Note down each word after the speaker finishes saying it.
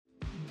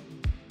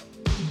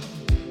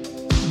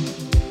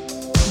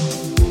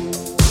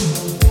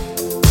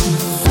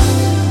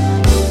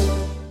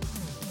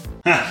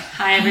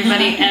Hi,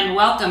 everybody, and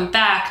welcome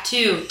back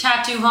to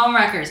Tattoo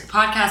Homewreckers, a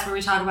podcast where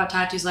we talk about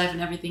tattoos, life, and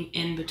everything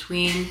in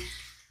between.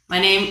 My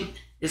name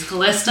is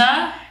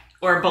Callista.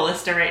 Or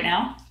Ballista right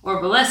now. Or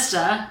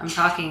Ballista. I'm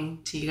talking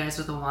to you guys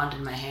with a wand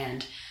in my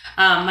hand.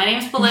 My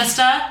name's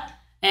Ballista,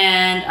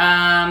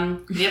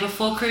 and we have a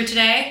full crew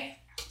today.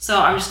 So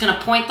I'm just going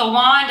to point the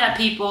wand at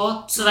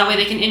people so that way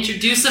they can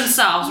introduce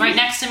themselves. Right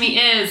next to me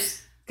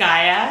is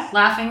Gaia.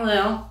 Laughing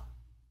Lou.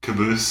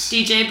 Caboose.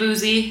 DJ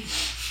Boozy.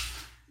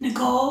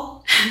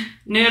 Nicole.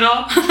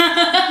 Noodle.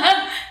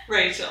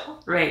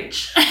 Rachel.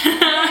 Rach.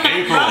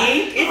 April.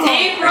 It's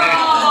April.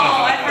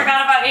 I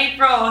forgot about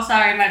April.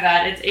 Sorry, my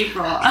bad. It's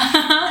April.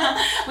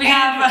 We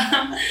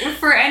have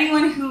for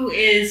anyone who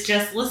is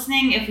just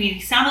listening, if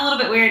we sound a little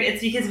bit weird,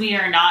 it's because we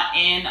are not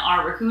in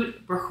our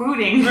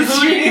recruiting.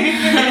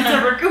 It's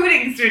a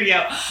recruiting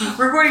studio,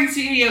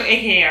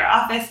 aka our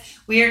office.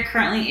 We are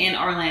currently in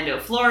Orlando,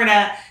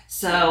 Florida.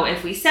 So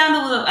if we sound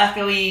a little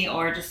echoey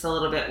or just a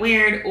little bit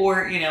weird,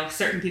 or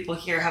certain people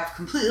here have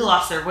completely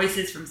lost their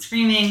voices from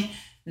screaming,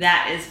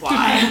 that is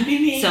why.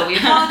 So we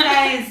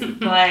apologize,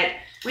 but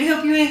we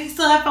hope you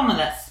still have fun with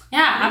us.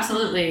 Yeah,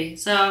 absolutely.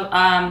 So,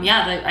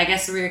 I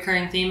guess the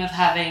recurring theme of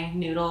having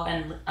Noodle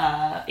and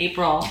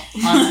April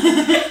on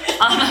the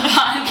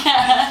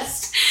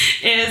podcast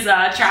is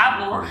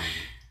travel.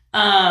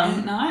 Is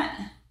it not?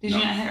 Did you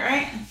not hit it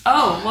right?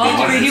 Oh,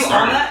 well, did you do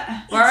all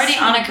that? We're already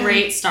on a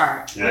great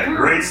start. Yeah,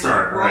 great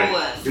start. Right.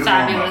 Good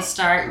Fabulous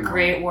start.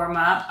 Great warm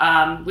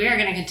up. We are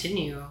going to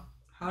continue.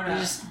 Hold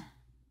on.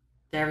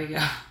 There we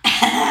go.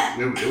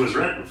 It was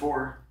red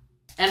before.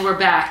 And we're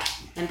back,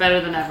 and better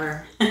than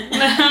ever.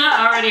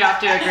 Already off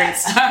to a great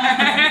start.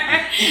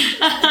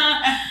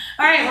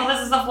 All right, well,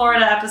 this is the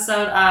Florida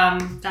episode.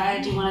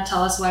 Gaia, do you want to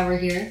tell us why we're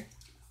here?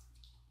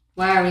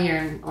 Why are we here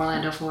in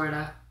Orlando,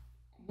 Florida?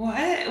 What?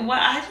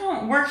 I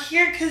don't work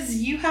here because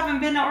you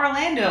haven't been to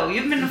Orlando. You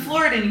haven't been to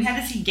Florida and you had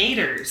to see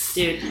gators.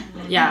 Dude,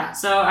 yeah.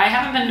 So I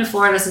haven't been to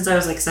Florida since I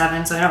was like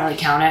 7, so I don't really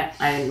count it.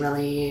 I didn't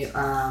really,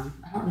 I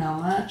don't know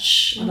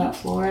much about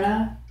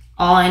Florida.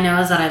 All I know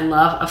is that I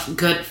love a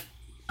good,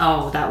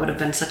 that would have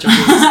been such a good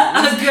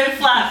a good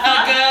flat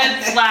fuck. A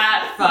good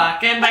flat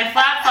fuck. And by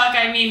flat fuck,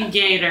 I mean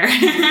gator.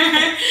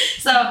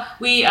 So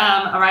we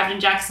arrived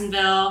in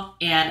Jacksonville,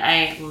 and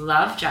I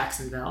love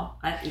Jacksonville.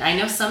 I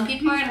know some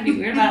people are going to be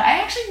weird about it. I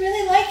actually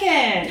really like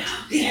it.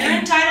 You're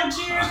entitled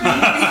to your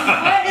opinion.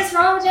 What is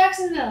wrong with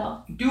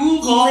Jacksonville?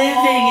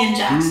 Living in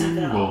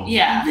Jacksonville.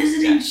 Yeah.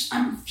 Visiting,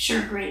 I'm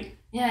sure, great.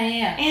 Yeah.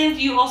 And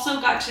you also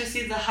got to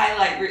see the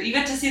highlight. You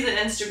got to see the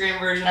Instagram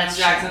version That's of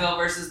Jacksonville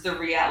versus the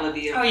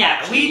reality of. Oh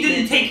yeah, we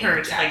didn't take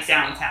her to like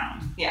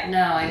downtown. Yeah.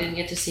 No, I didn't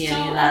get to see any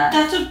So of that.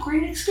 that's a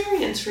great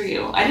experience for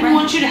you. I didn't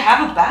want you to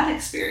have a bad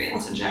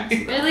experience in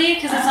Jacksonville. Really?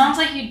 Because it sounds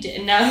like you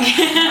did. No.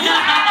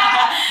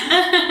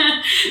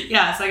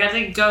 Yeah, so I got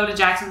to go to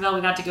Jacksonville.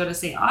 We got to go to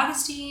St.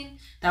 Augustine.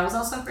 That was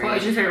also great. What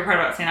was your favorite part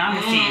about St.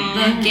 Augustine?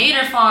 The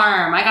gator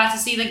farm. I got to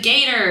see the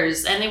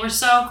gators, and they were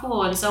so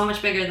cool and so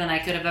much bigger than I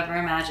could have ever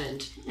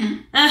imagined.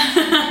 And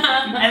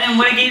then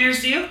what do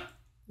gators do?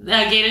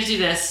 The gators do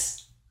this.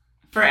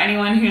 For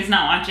anyone who's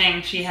not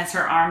watching, she has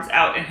her arms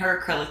out and her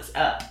acrylics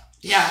up.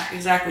 Yeah,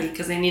 exactly,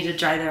 because they need to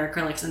dry their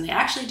acrylics, and they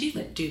actually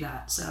do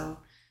that. So,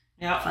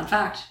 yeah, fun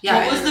fact.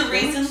 Yeah. What was the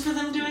reason for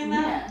them doing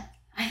that? Yeah.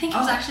 I think it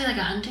was actually like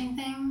a hunting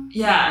thing.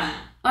 Yeah.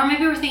 Or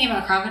maybe we're thinking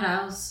about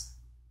crocodiles.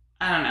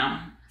 I don't know.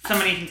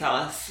 Somebody can tell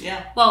us.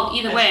 Yeah. Well,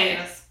 either way,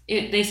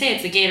 they say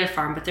it's a gator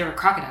farm, but there were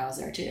crocodiles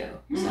there too.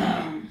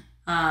 So,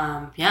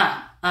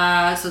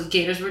 so the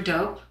gators were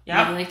dope.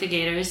 Yeah. Really like the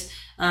gators.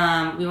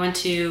 We went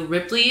to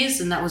Ripley's,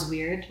 and that was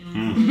weird.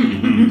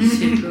 Mm-hmm.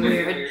 Super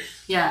weird.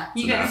 Yeah.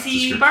 You got to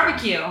see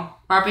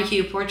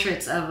Barbecue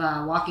portraits of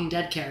Walking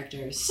Dead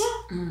characters.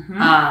 Mm-hmm.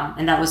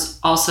 And that was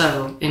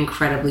also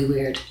incredibly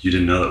weird. You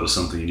didn't know that was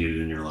something you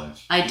needed in your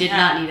life. I did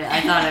not need it.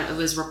 I thought it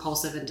was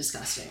repulsive and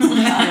disgusting. It was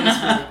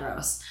really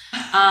gross.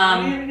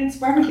 What do you have against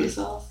barbecue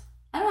sauce?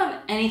 I don't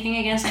have anything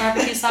against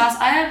barbecue sauce.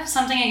 I have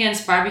something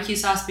against barbecue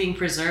sauce being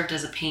preserved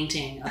as a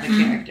painting of a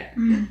character.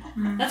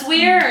 Mm-hmm. That's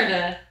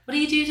weird. What do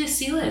you do to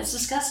seal it? It's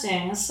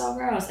disgusting. It's so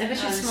gross. I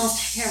bet you it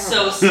smells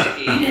terrible. So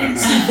sticky.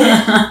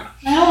 I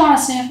don't want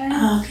to sniff it.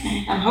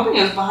 Okay. I'm hoping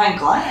it was behind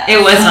glass. It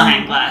was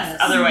behind glass. Yes.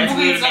 Otherwise,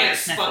 Hoping we it's would not have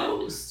sniffed it.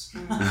 exposed.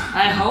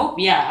 I hope.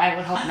 Yeah, I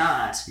would hope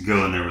not. You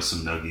go in there with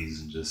some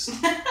nuggies and just Ew.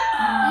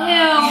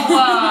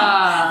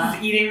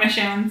 Eating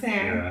Michonne's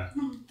hair.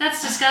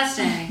 That's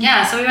disgusting.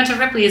 Yeah, so we went to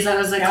Ripley's. That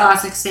was the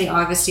classic St.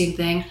 Augustine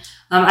thing.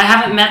 I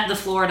haven't met the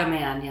Florida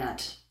man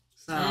yet.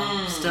 So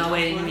still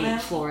waiting to meet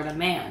Florida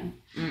man.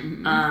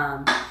 Mm-hmm.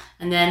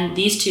 And then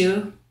these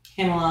two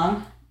came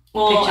along.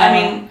 Well, I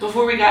mean,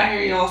 before we got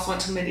here, you also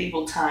went to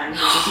Medieval Times,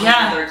 which is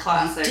another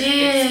classic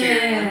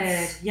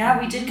experience. Yeah,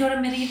 we did go to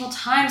Medieval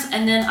Times,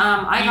 and then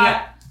I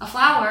got a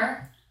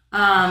flower,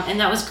 and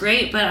that was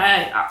great. But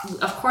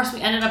of course,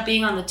 we ended up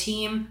being on the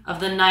team of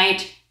the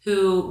night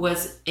who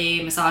was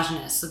a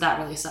misogynist, so that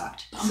really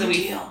sucked. So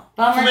we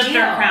Bummer flipped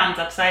deal. our crowns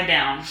upside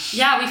down.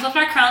 Yeah, we flipped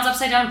our crowns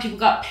upside down and people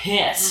got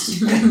pissed.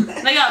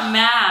 They got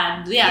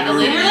mad. Yeah, the They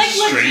lady were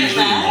was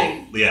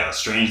strangely,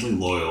 strangely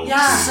loyal.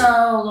 Yeah, to,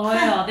 so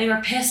loyal. They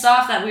were pissed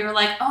off that we were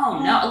like, oh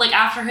no. Like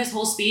after his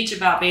whole speech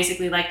about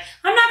basically like,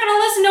 I'm not going to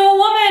listen to a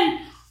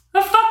woman.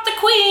 But fuck the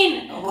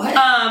queen. What?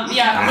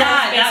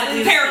 That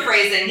was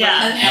Paraphrasing.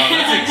 Yeah. No,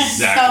 that's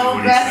exactly So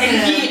what he said.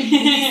 aggressive.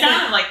 He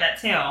sounded like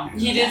that too.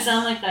 He did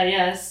sound like that,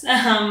 yes.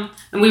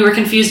 And we were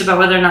confused about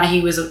whether or not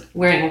he was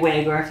wearing a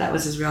wig or if that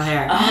was his real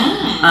hair.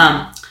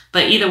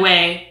 But either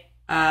way,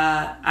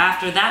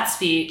 after that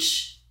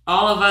speech,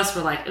 all of us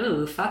were like,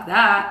 ooh, fuck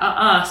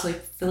that. So we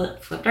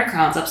flipped our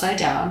crowns upside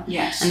down.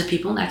 Yes. And the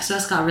people next to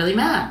us got really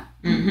mad.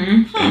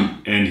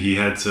 Mm-hmm. And he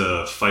had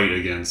to fight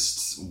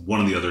against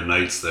one of the other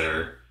knights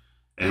there.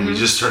 And we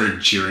just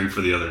started cheering for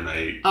the other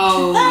knight.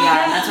 Oh,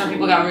 yeah. That's when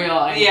people got real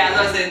angry. Yeah,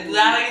 I was saying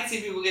that I can see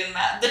people getting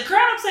mad. The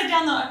crown upside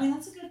down though, I mean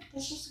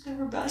that's just a good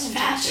rebellion.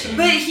 Fashion.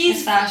 But he's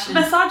It's fashion.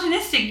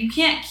 misogynistic. You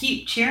can't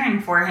keep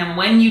cheering for him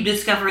when you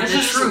discover I the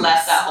just truth.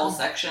 left that whole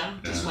section.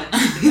 Just Yeah. went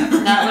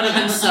together. That would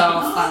have been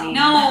so funny.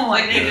 No,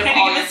 Like they they couldn't give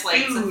all give your us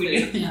plates of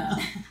food. food. Yeah.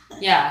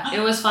 Yeah, it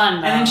was fun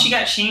though. And then she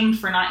got shamed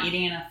for not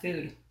eating enough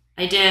food.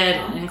 I did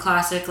in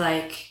classic,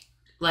 like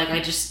I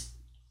just,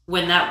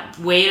 when that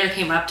waiter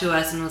came up to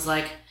us and was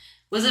like,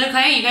 was it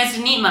okay? You guys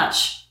didn't eat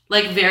much.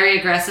 Like very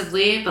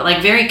aggressively, but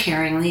like very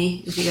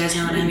caringly, if you guys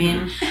know what I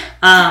mean.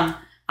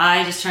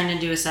 I just turned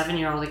into a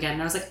 7-year-old again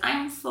and I was like,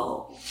 I'm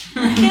full.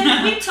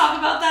 Can we talk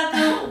about that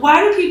though?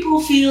 Why do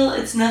people feel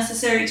it's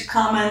necessary to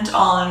comment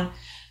on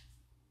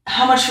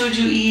how much food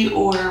you eat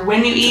or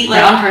when you eat?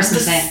 Like, one person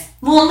saying.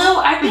 Well, no,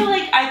 I feel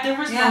like there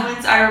was Yeah.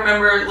 moments I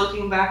remember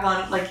looking back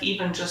on, like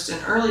even just in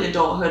early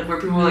adulthood, where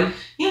people were like,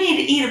 "You need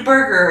to eat a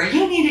burger, or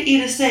you need to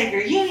eat a steak, or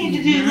you need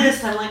to do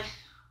this," and I'm like,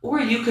 "Or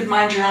you could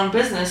mind your own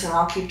business, and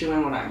I'll keep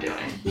doing what I'm doing."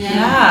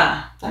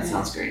 Yeah. That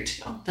sounds great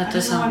too. That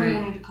does I don't know sound why great.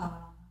 people need to comment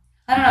on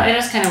I don't know, it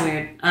is kind of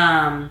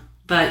weird.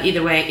 But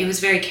either way, it was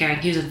very caring.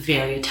 He was a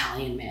very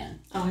Italian man.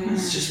 that. Oh, he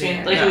was just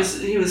Yeah. being like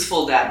he was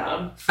full dad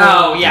mode.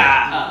 Oh,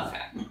 yeah. Oh, okay.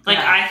 Like,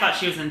 Yeah. I thought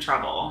she was in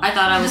trouble. I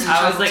thought I was in I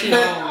trouble was like, too. no.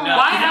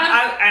 Why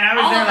I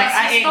was all there of like, us,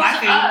 I he ate spoke my to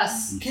food.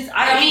 us. Because For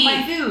I ate me.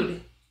 my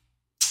food.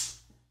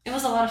 It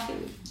was a lot of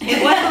food.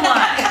 It was a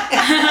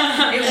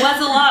lot. It was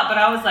a lot, but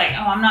I was like,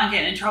 oh, I'm not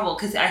getting in trouble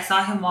because I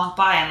saw him walk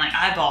by and like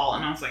eyeball,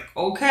 and I was like,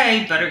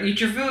 okay, better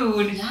eat your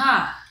food.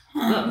 Yeah. The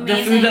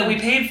Amazing. food that we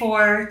paid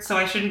for, so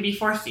I shouldn't be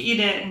forced to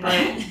eat it. But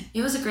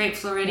It was a great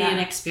Floridian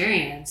Yeah.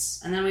 experience.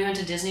 And then we went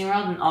to Disney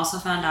World and also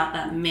found out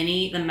that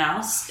Minnie the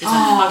mouse is a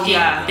Oh, fucking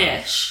yeah.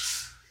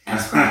 bitch.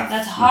 That's rough.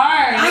 That's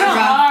hard. I It's don't-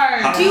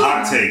 hard.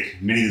 Hot take: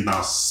 Minnie the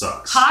Mouse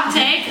sucks. Hot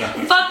take?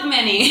 Fuck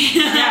Minnie.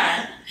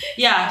 yeah,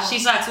 Yeah, she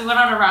sucks. We went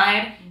on a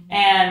ride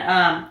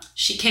and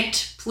she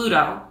kicked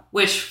Pluto,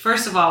 which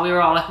first of all we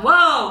were all like,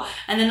 whoa!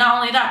 And then not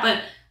only that,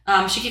 but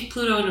she kicked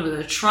Pluto into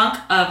the trunk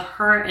of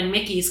her and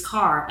Mickey's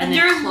car, and then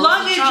there's closed the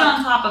luggage trunk.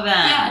 on top of them.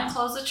 Yeah, and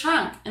closed the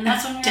trunk, and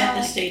that's when we were all like,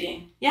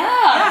 Devastating.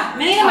 yeah,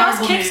 Minnie the Mouse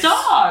Horrible kicks news.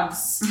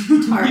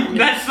 dogs. Horrible.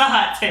 That's the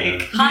hot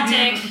take. Hot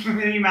take.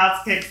 Minnie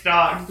Mouse kicks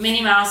dogs.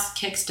 Minnie Mouse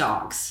kicks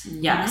dogs.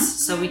 Yes,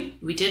 so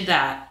we did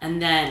that,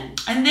 and then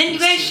And then you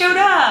guys showed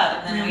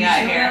up. And then we got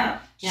here.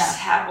 Yeah. Just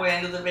halfway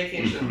into the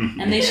vacation.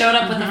 and they showed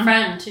up with a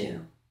friend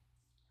too.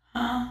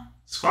 Huh?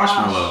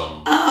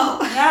 Squashmallow. Oh.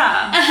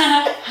 Yeah.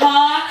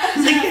 Huh?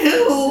 It's like,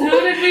 who? Who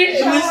did we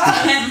show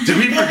up? Did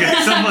we forget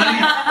somebody?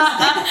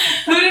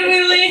 Who did we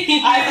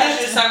leave? I thought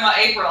she was talking about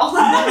April.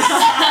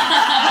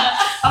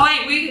 Oh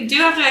wait, we do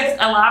have to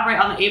elaborate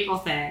on the April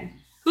thing.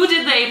 Who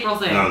did the April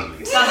thing? That was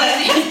me.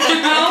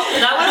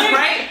 That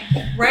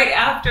was Right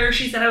after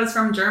she said I was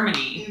from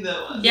Germany.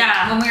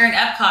 Yeah. When we were in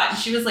Epcot, and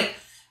she was like,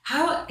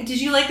 "How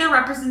did you like the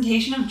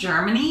representation of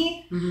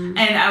Germany?" Mhm.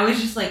 And I was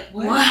just like,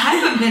 "What? What? I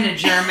haven't been to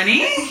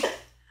Germany."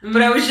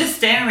 But I was just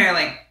standing there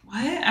like,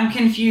 "What? I'm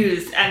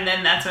confused." And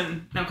then that's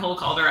when Nicole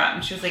called her out,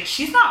 and she was like,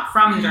 "She's not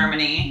from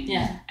Germany."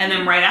 Yeah. And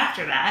then right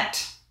after that,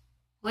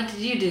 What did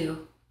you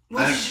do?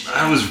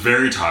 I was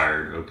very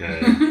tired. Okay,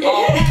 and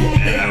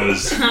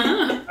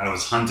I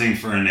was hunting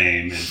for a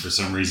name, and for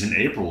some reason,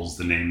 April's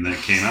the name that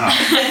came out.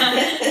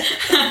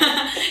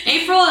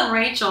 April and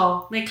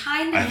Rachel, they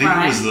kind I of think it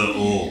rhyme. was the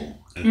 "ol"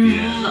 at the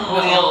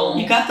end.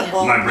 You got the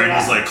ball. My brain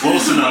was like,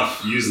 close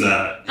enough. Use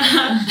that.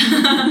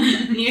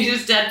 You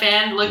just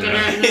deadpan, looked at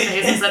her in the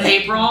face and said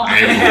April.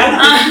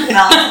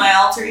 That's my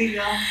alter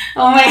ego.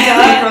 Oh my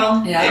god.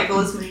 April. Yeah. April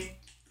is me.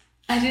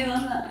 I do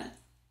love that.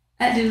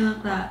 I do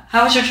love that.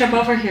 How was your trip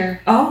over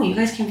here? Oh, you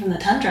guys came from the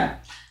tundra.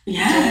 It was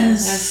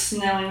Yes.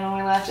 snowing when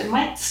we left. It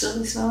might still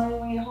be snowing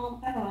when we get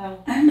home. I don't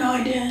know. I have no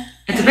idea.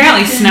 it's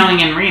apparently snowing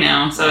in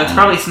Reno, so it's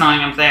probably snowing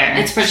up there.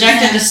 It's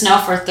projected to snow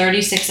for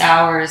 36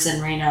 hours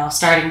in Reno,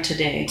 starting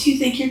today. Do you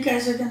think you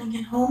guys are gonna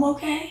get home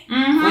okay? We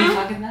Mhm.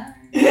 fucking matter.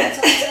 That's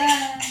all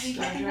that. We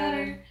fucking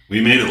matter.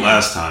 We made it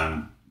last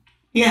time.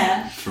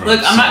 Yeah. from Look,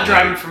 I'm not Salt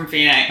driving Lake. from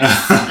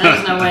Phoenix.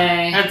 There's no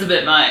way. That's a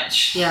bit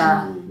much.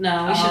 Yeah.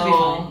 No, we should be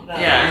fine. That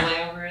Yeah.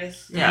 layover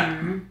is. Yeah.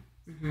 Mhm.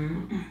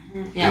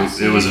 Yeah,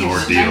 it was an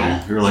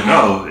ordeal. We were like,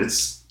 oh,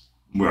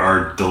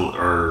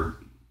 our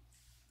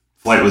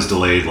flight was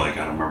delayed. Like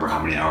I don't remember how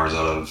many hours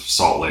out of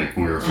Salt Lake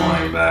when we were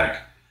flying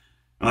back.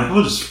 I'm like,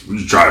 we'll just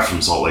drive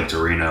from Salt Lake to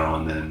Reno,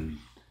 and then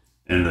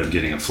ended up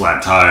getting a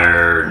flat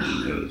tire,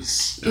 and it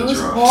was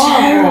rough.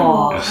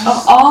 horrible.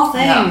 Of all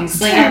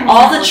things, like Terrible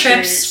all the roller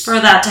trips coasters. for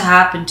that to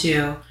happen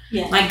to.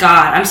 Yeah. My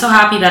God, I'm so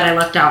happy that I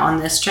lucked out on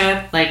this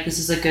trip. Like this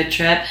is a good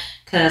trip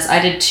because I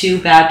did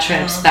 2 bad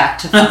trips back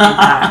to fucking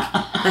back.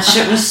 That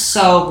shit was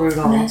so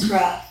brutal. That's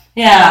rough.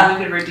 Yeah.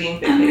 We could redeem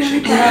I'm really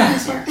vacation. glad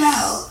this worked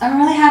out. I'm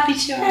really happy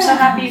too. I'm so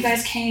happy you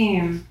guys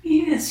came.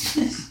 Yes.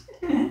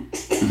 Shut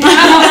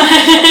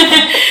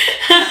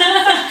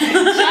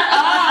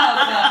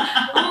up!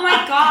 Oh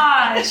my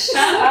God!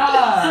 Shut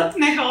up!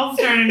 Nicole's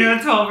turned into a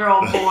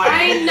 12-year-old boy.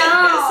 I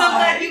know. So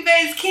glad you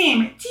guys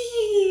came.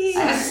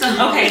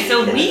 Okay,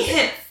 so we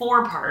hit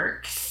 4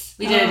 parks.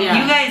 We did,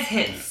 yeah. You guys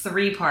hit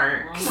 3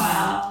 parks.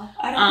 Wow.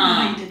 I don't know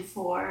how you did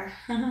 4.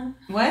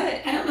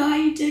 What? I don't know how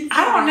you did 4.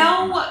 I don't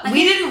know.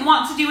 We didn't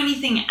want to do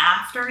anything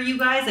after you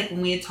guys. Like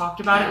when we had talked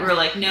about it, we were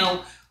like,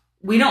 no,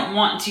 we don't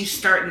want to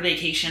start the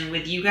vacation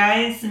with you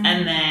guys and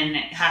then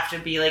have to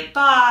be like,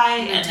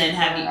 bye, and then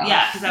have you,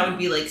 because that would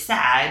be like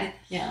sad.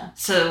 Yeah.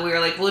 So we were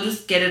like, we'll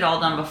just get it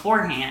all done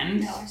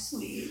beforehand. Y'all are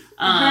sweet. So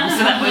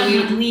that way we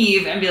would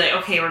leave and be like,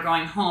 okay, we're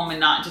going home, and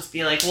not just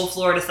be like, well,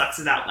 Florida sucks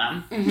without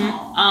them.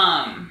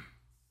 Mm-hmm.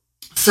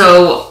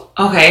 So,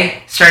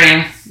 okay,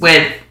 starting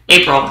with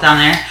April down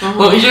there.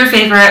 What was your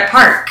favorite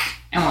park?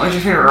 And what was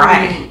your favorite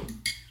ride?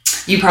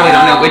 You probably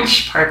don't know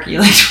which park you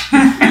liked.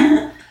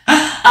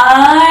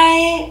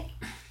 I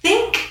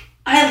think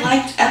I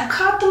liked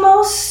Epcot the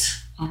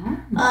most.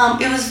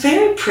 It was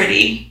very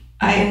pretty.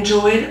 I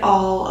enjoyed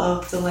all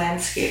of the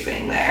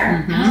landscaping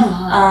there.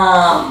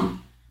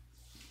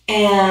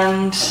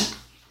 And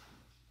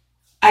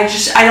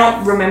I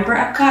don't remember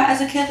Epcot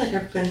as a kid. Like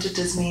I've been to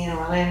Disney and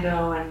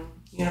Orlando and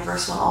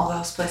Universal and all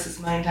those places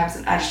a million times,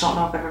 and I just don't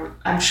know if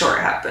I'm sure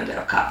I have been to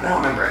Epcot, but I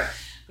don't remember it.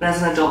 But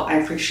as an adult, I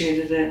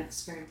appreciated it.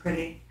 It's very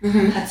pretty.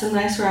 Had some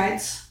nice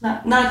rides.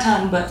 Not a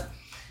ton, but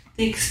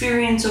the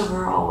experience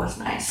overall was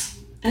nice.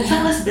 And it's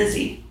not less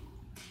busy.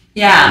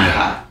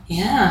 Yeah.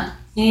 Yeah.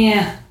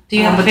 Do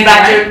you have a the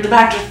favorite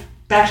Back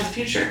to the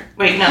Future?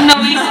 Wait, no. No,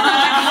 we did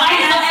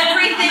not.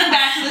 Everything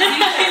Back to the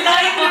Future. It's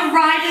not even a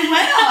ride we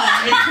went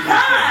on. It's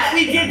not.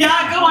 We did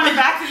not go on a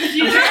Back to the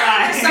Future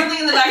ride. There's something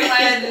in the back of my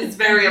head that's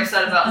very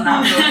upset about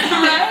not going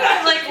on Back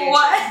to the Like Future.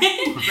 what?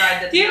 Ride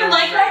that Do you even no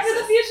like longer Back to the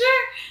exists. Future?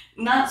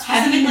 Not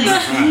Have you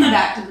specifically. seen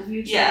Back to the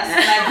Future? Yes,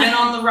 and I've been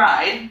on the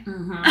ride.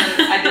 Mm-hmm.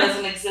 It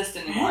doesn't exist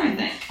anymore, I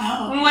think.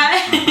 Oh.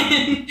 What?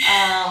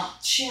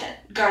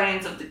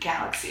 Guardians of the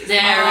Galaxy. There we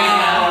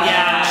go.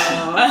 Yeah.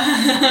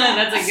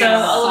 That's a good So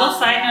a little song.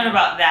 side note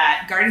about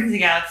that. Guardians of the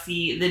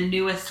Galaxy, the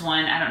newest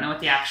one, I don't know what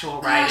the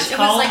actual ride Gosh, is it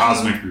was called. like-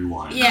 Cosmic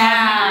Rewind.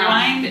 Yeah.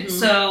 Rewind. Mhm.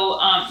 So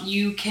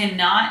you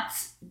cannot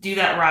do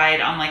that ride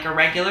on like a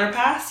regular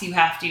pass. You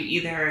have to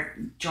either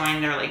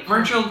join their like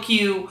virtual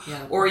queue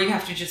Yeah. or you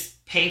have to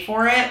just pay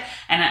for it.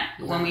 And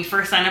when we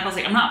first signed up, I was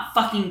like, I'm not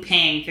fucking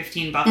paying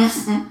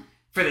 $15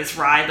 for this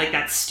ride. Like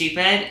that's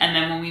stupid. And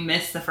then when we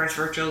missed the first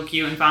virtual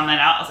queue and found that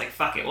out, I was like,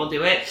 fuck it, we'll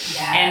do it.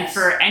 Yes. And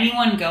for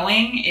anyone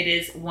going, it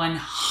is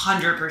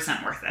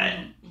 100% worth it.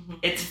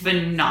 It's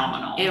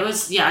phenomenal. It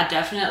was,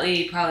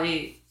 definitely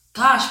probably.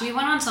 Gosh, we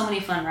went on so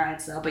many fun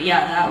rides though. But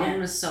that one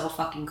was so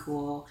fucking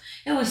cool.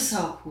 It was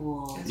so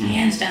cool. It's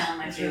hands down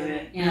my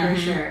favorite. Yeah, For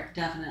sure.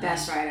 Definitely.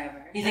 Best ride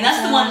ever. And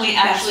that's the one we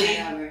Best actually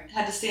ride ever.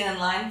 had to stand in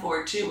line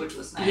for too, which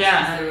was nice.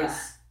 Yeah.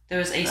 There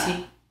was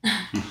AC.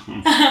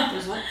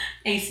 There's what?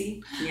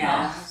 AC.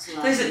 Yeah.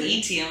 There's an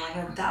ET. I'm like,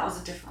 oh, that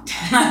was a different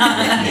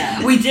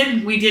one.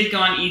 We did go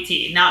on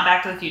ET, not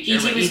Back to the Future.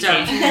 ET but was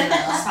dope. Solid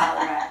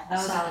ride. That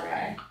was Solid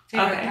ride.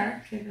 Favorite Okay.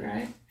 part? Favorite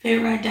ride?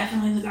 Favorite ride,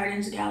 definitely the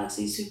Guardians of the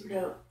Galaxy, super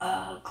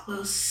dope.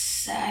 Close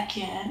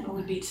second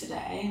would be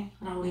today.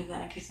 And I'll leave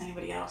that in case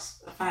anybody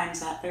else finds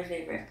that their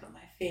favorite. But my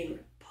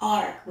favorite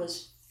park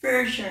was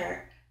for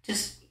sure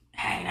just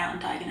hanging out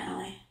in Diagon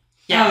Alley.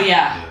 Yeah. Oh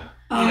yeah.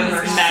 Oh, Universe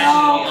it was Magic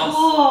so Wheels.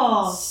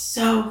 cool.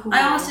 So cool.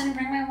 I almost didn't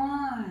bring my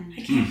wand.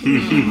 I can't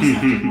believe I almost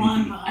left your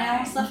wand behind. I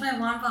almost left my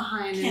wand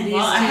behind. Can't in be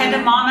Well, I these had two.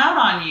 to mom out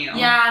on you.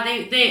 Yeah,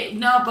 they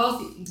no,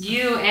 both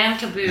you and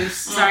Caboose.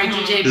 Sorry,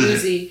 DJ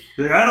Boozy.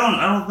 Like, I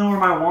don't know where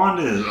my wand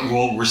is.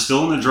 Well, we're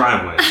still in the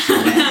driveway. So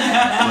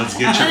let's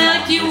get your And they're wand.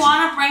 like, "Do you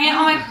want to bring it?"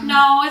 I'm like,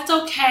 "No, it's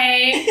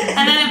okay."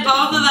 And then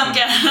both of them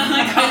get out of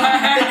the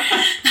car.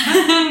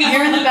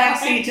 You're in the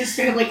backseat just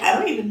sort of like, I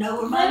don't even know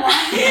where my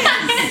wand is.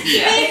 And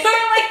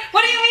you're like,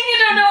 "What do you mean you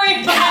don't know where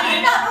your I wand do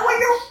is?" not know where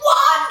your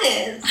wand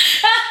is.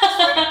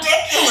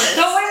 Ridiculous.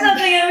 Don't wave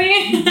something at me.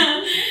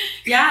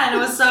 Yeah, and it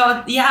was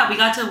so, we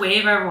got to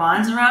wave our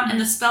wands around, and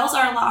the spells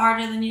are a lot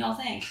harder than you all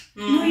think.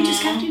 No, you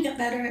just have to get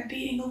better at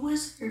being a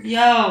wizard.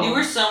 Yo. You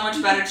were so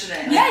much better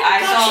today. Yeah, you I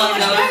got saw so a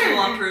much better.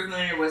 noticeable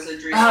improvement in your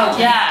wizardry. Oh, skills.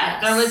 yeah.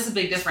 Yes. There was a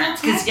big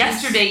difference. Because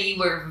yesterday you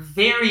were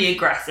very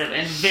aggressive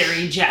and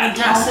very jabby.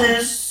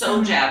 Aggressive,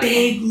 So jabby.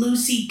 big,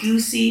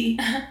 loosey-goosey,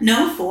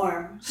 no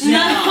form.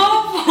 No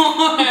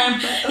form.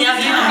 Yeah, you have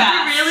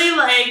fast. to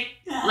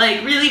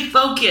really, really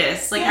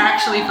focus.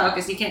 Actually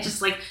focus. You can't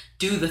just,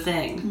 do the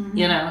thing, Mhm.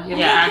 you know? You have to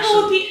Yeah, people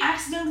would actually... be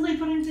accidentally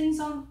putting things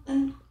on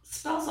and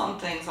spells on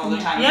things all the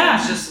time. Yeah.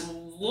 It's just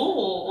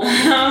whoa.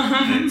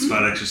 It's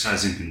about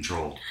exercising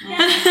control.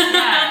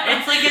 Yeah,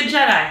 it's like a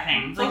Jedi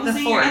thing. Like the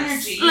Focusing your Force.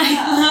 energy.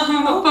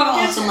 Overall,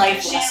 Focus it's a your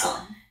life channel.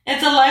 lesson.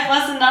 It's a life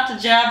lesson not to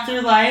jab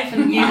through life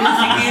and use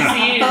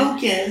loosey-goosey.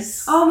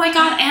 Focus. Oh my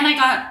god, and I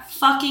got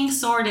fucking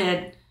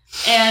sorted.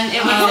 And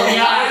it was, Yay,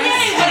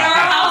 what are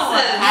our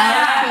houses?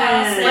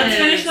 Houses. Let's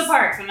finish the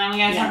parks and then we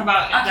gotta talk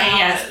about Okay, the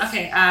yes. houses.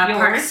 Okay, Yours?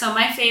 parks. So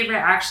my favorite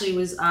actually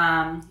was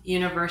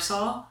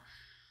Universal.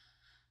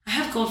 I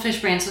have goldfish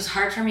brain, so it's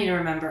hard for me to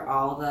remember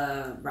all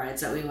the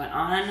rides that we went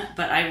on,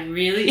 but I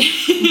really...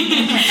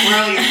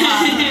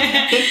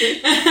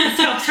 It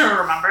helps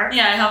her remember.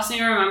 Yeah, it helps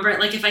me remember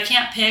it. If I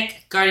can't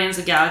pick Guardians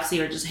of the Galaxy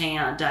or just hanging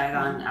out at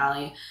Diagon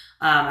Alley,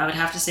 I would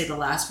have to say the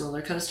last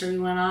roller coaster we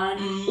went on,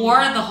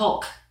 or the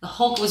Hulk. The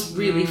Hulk was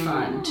really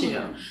fun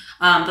too.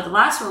 But the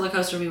last roller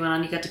coaster we went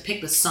on, you got to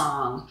pick the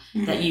song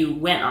that you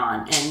went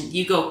on, and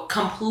you go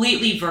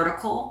completely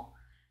vertical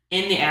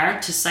in the air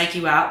to psych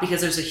you out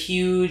because there's a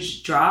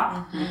huge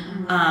drop.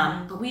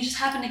 But we just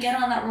happened to get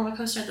on that roller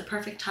coaster at the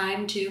perfect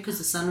time too, because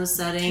the sun was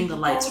setting, the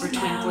lights were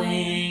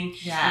twinkling.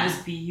 Yeah. It was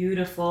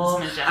beautiful.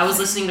 It was I was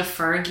listening to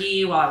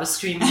Fergie while I was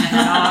screaming my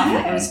head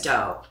off. It was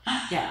dope.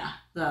 Yeah.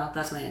 So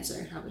that's my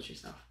answer. How about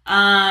yourself?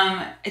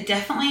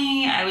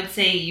 Definitely, I would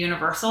say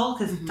Universal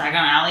because Diagon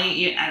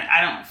Alley. I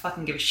don't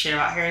fucking give a shit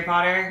about Harry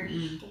Potter.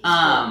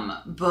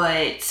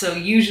 But so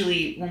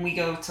usually when we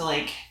go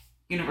to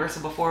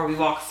Universal before, we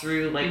walk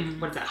through what is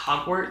that,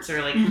 Hogwarts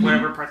or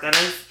whatever part that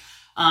is.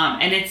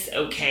 And it's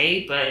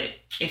okay, but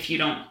if you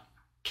don't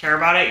care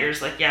about it, you're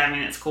just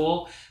it's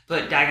cool.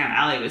 But Diagon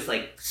Alley was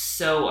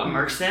so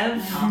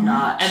immersive. Top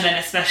notch. And then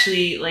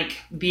especially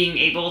being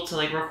able to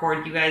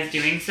record you guys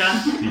doing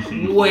stuff,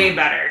 way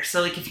better.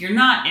 So if you're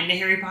not into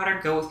Harry Potter,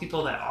 go with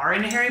people that are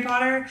into Harry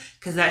Potter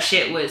because that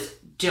shit was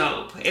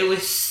dope. It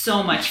was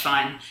so much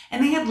fun,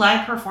 and they had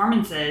live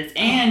performances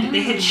and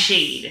they had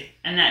shade,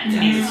 and that to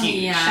me was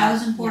huge. Yeah. That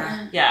was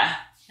important. Yeah,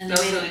 And That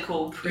was they made really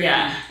cool.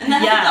 yeah. And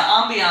that had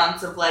the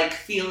ambiance of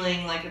feeling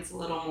it's a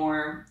little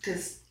more,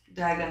 because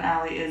Diagon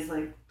Alley is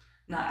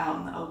not out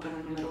in the open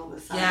in the middle of the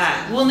sun.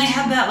 Yeah. Well, and they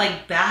had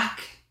that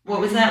back. What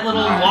was that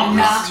little Nocturne.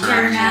 walk?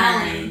 Nocturne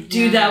Alley.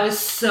 Dude, that was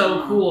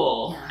so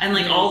cool. Yeah, And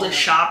really all the did.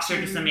 shops are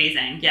just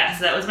amazing. Yeah,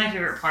 so that was my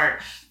favorite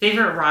part.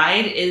 Favorite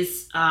ride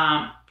is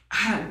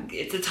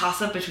it's a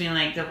toss up between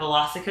the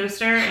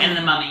Velocicoaster and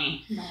the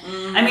Mummy.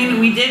 I mean,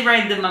 we did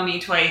ride the Mummy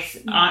twice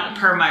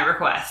per my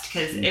request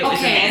because it was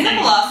Okay, And the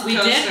amazing. We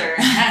did? Velocicoaster.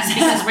 Yes,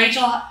 because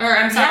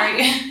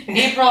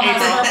April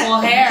has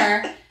purple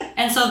hair.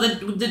 And so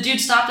the dude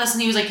stopped us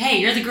and he was like, "Hey,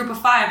 you're the group of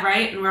 5,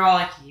 right?" And we were all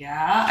like,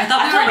 "Yeah." I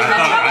thought we were in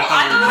trouble.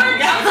 I thought we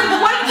were- I was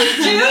like, what did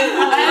we do?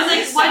 I was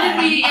like, "What did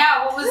we?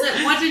 Yeah, what was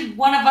it? What did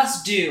one of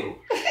us do?"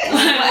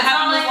 What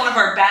happened with one of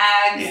our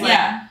bags?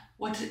 Yeah.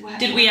 What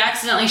Did we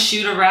accidentally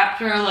shoot a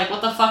raptor? What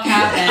the fuck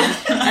happened?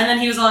 And then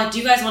he was all like, "Do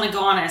you guys want to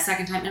go on it a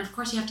second time?" And of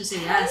course you have to say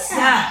yes.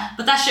 Yeah.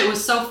 But that shit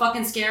was so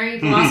fucking scary.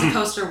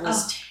 Velocicoaster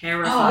was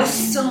terrifying. Oh, it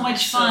was so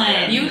much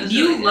fun.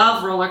 You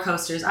love roller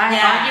coasters. I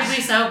Yeah.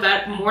 arguably so,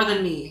 but more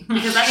than me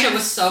because that shit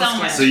was so So scary.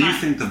 much So you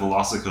fun. think the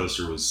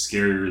Velocicoaster was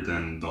scarier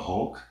than the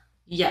Hulk?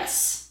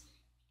 Yes,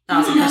 You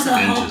know the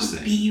 1,000%. Hulk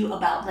Interesting. beat you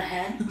about the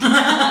head.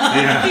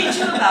 Yeah. Beat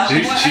you about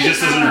She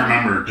just doesn't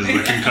remember because of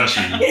the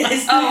concussion.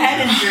 It's the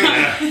head injury.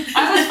 Yeah.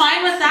 I was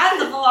fine with that.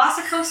 The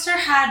Velocicoaster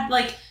had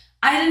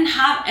I didn't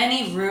have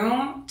any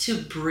room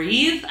to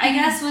breathe. I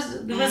guess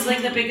was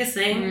the biggest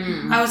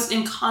thing. I was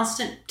in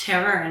constant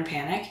terror and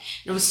panic.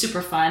 It was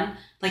super fun.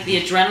 The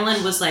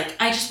adrenaline was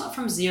I just went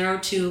from 0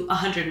 to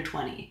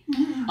 120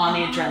 on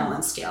the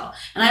adrenaline scale,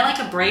 and I like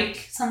a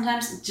break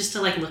sometimes just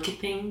to look at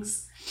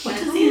things. What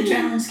does the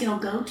adrenaline scale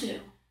go to?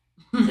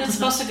 It's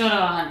supposed to go to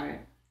 100.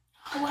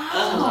 Oh, wow.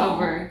 So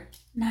over.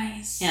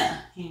 Nice. Yeah.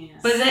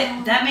 But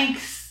that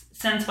makes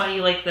sense why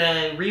you like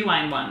the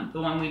rewind one,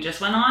 the one we just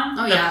went on,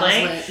 Oh the yeah,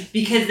 play, it was lit.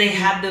 because they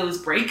had those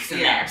breaks in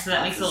Yeah, there, so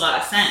that makes a lot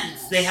of stops.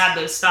 sense. Yes. They had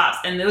those stops,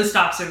 and those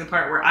stops are the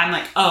part where I'm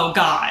like, oh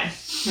god,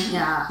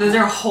 Yeah. those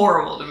are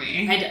horrible to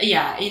me.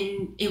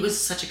 It was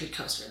such a good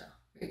coaster though.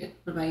 Very good.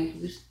 What about you,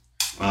 Luce?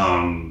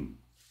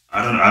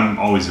 I don't. I'm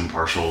always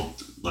impartial.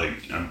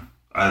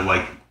 I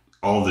like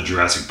all the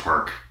Jurassic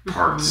Park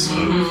parts.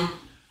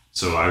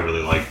 So I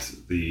really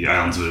liked the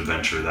Islands of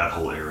Adventure, that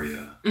whole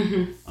area.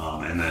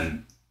 And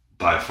then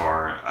by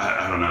far,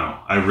 I don't know.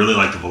 I really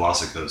like the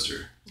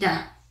Velocicoaster.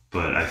 Yeah.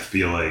 But I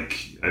feel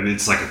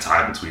it's a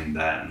tie between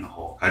that and the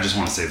Hulk. I just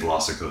want to say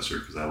Velocicoaster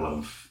because I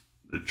love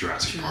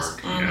Jurassic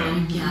Park.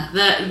 Mhm. Yeah.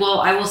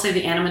 I will say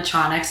the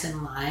animatronics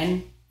in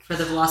line for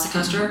the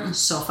Velocicoaster was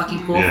so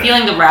fucking cool. Yeah.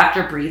 Feeling the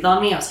raptor breathe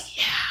on me, I was like,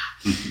 yeah.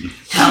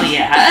 Hell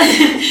yeah.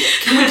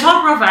 Can we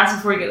talk real fast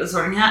before we get to the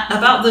sorting hat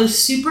about those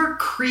super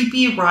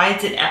creepy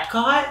rides at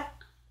Epcot?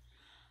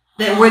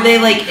 Where they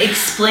like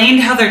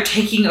explained how they're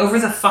taking over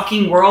the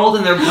fucking world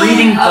and they're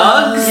breeding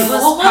bugs. It was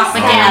What was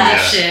propaganda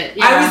that? shit.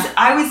 Yeah.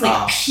 I was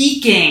like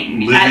peeking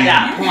Living- at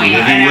that point.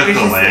 Living and I with was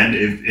the just land,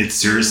 it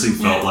seriously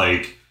felt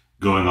like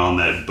going on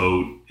that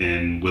boat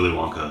in Willy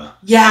Wonka.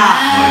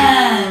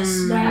 yeah.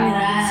 Yes.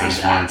 I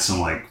just wanted some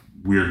like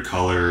weird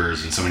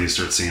colors and somebody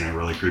started singing a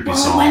really creepy Well,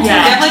 song. when-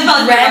 Yeah. Definitely felt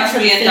like Red you're about for to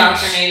be the fish.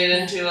 indoctrinated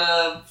into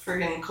a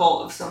friggin'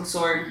 cult of some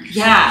sort.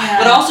 Yeah.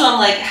 But also, I'm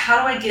like,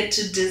 how do I get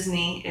to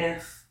Disney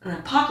if an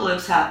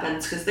apocalypse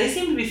happens? Because they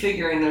seem to be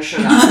figuring their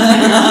shit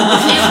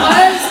out. It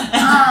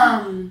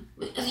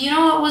was, you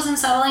know what was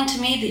unsettling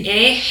to me?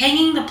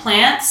 Hanging the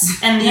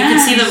plants, and you could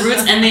see the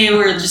roots, and they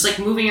were just like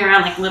moving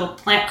around like little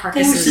plant They were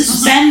carcasses.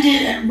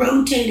 suspended and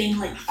rotating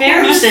like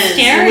Very corpses.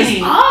 scary.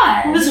 It was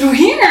odd. It was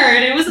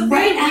weird. It was a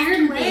Right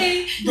very weird after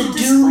way. the to Doom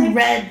display-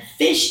 Red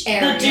Fish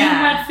area. The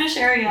Doom Red Fish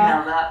area.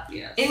 Now that,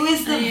 yes. It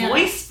was the Yeah.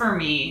 voice for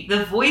me.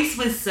 The voice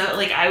was so,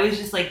 like, I was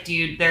just like,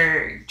 dude,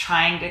 they're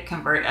trying to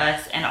convert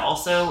us, and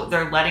also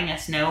they're letting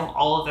us know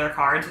all of their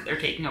cards that they're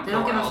taking over They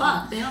don't the give world. a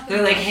fuck. They don't give They're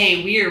a like, fuck.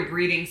 hey, we are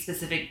breeding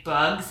specific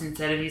bugs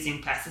instead of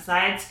using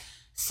pesticides,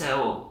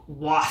 so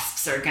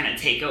wasps are gonna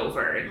take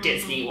over.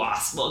 Disney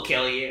wasp will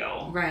kill you.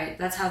 Right,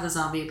 that's how the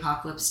zombie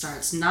apocalypse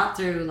starts. Not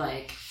through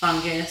like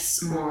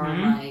fungus or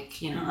Mhm.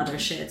 like, you know, other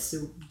shits,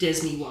 through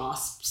Disney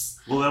wasps.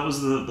 Well, that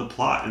was the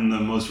plot in the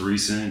most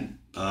recent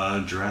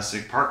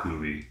Jurassic Park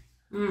movie.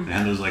 Mm. They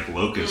had those like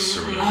locusts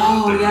or whatever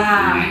Oh, that they were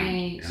yeah.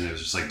 breeding, Right. and it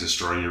was just like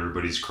destroying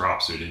everybody's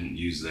crops so they didn't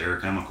use their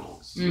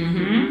chemicals.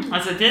 Mm-hmm.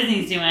 That's what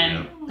Disney's doing.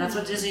 Yep. That's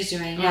what Disney's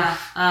doing, yeah.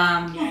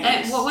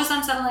 Yes. What was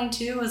unsettling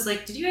too was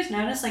like, did you guys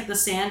notice like the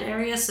sand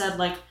area said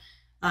like,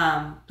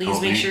 please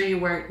Help make me. sure you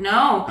wear,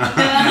 no. No,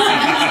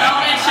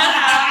 it should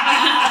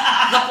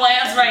have. The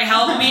plants, right,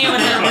 help me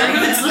with the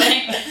roots.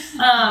 Like,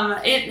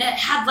 it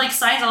had like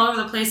signs all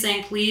over the place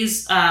saying,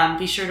 please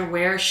be sure to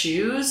wear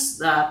shoes,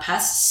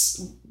 pests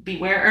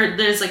beware, or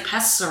there's like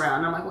pests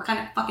around. I'm like, what kind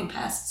of fucking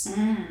pests?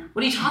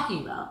 What are you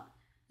talking about?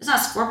 It's not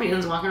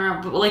scorpions walking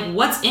around, but like,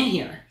 what's in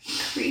here?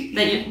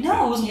 Creepy.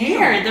 No, it was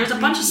weird. There was a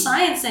bunch of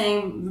signs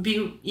saying,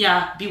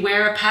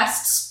 beware of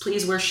pests,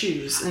 please wear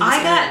shoes. in this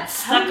I got area."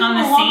 stuck How on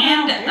do the you walk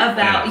sand around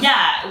barefoot? about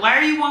why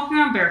are you walking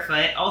around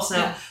barefoot? Also,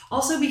 Yeah.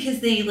 also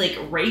because they like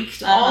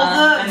raked all I the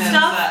noticed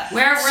stuff. that.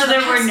 Where So were there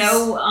the were pests?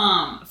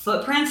 no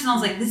footprints, and I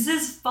was like, this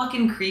is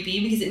fucking creepy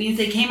because it means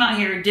they came out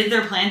here, did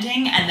their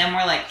planting, and then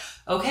we're like,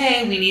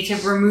 okay, we need to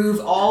remove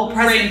all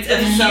presence of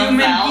themselves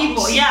human out.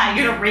 people. Yeah,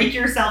 you're gonna rake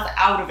yourself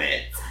out of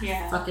it.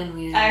 Yeah. Fucking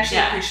weird. I actually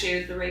Yeah.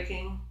 appreciated the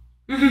raking.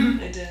 I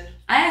I did.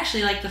 I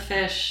actually like the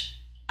fish.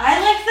 I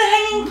like the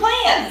hanging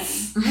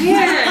plants.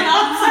 Weird. I'm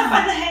not upset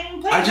by the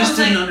hanging plants. I just was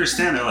didn't like,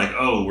 understand. They're like,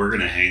 oh, we're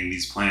gonna hang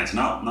these plants,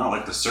 not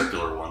like the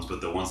circular ones, but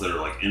the ones that are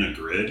like in a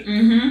grid.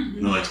 Mm-hmm.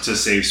 And they're like to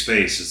save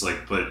space. It's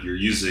like, but you're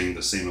using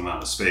the same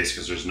amount of space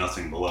because there's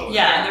nothing below it.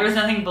 Yeah, there was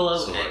nothing below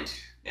So it. like,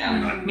 Yeah.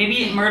 you're not-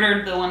 Maybe it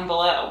murdered the one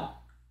below.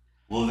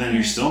 well, then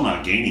you're still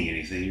not gaining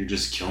anything. You're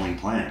just killing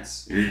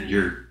plants.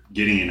 You're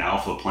getting an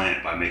alpha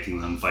plant by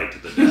making them fight to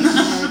the death.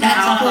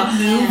 That's a good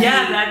movie.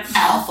 Yeah, that's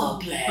Alpha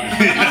Plan.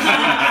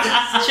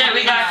 Shit,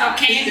 we got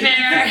cocaine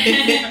bear.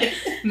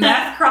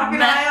 meth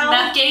crocodile.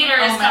 Meth gator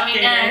is Oh, meth coming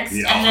gator. next.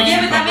 The And then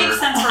Yeah, but that cucumber.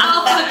 makes sense for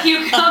alpha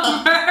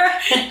cucumber.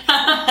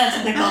 That's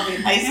what they called me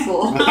in high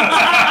school. Wow.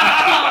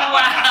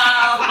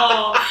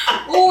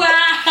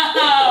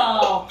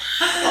 Wow.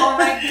 Oh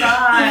my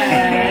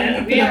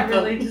god. We are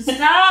really to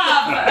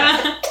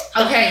stop.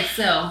 Okay,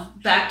 so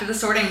back to the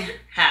sorting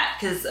hat,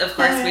 because of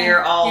course we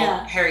are all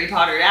Yeah. Harry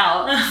Pottered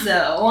out.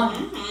 So,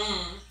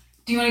 Mm-hmm.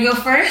 do you want to go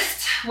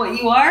first? What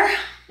you are?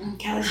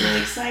 Kelly's really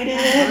I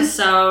excited. was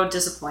so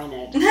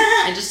disappointed.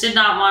 I just did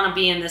not want to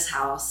be in this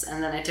house,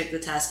 and then I took the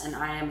test, and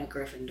I am a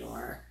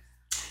Gryffindor.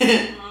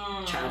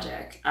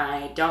 Tragic.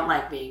 I don't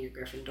like being a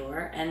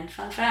Gryffindor. And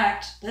fun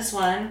fact, this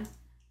one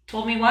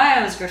told me why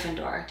I was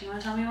Gryffindor. Do you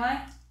want to tell me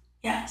why?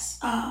 Yes.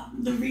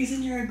 The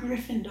reason you're a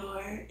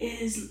Gryffindor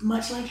is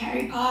much like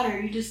Harry Potter.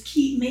 You just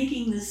keep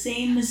making the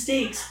same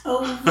mistakes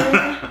over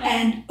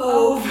and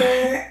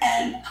over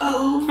and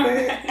over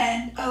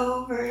and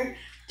over.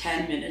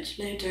 10 minutes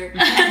later,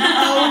 and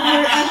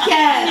over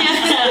again.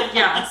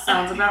 Yeah,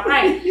 sounds about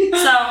right.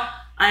 So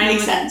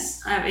Makes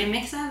sense. It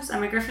makes sense.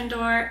 I'm a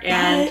Gryffindor,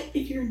 and But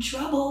if you're in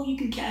trouble, you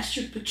can cast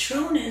your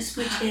Patronus,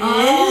 which is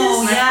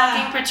Oh, my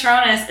yeah. fucking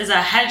Patronus is a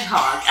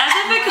hedgehog. As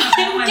if it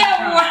couldn't get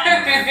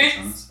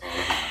worse.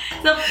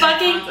 The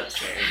fucking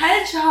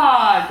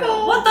hedgehog.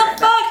 What the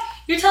fuck?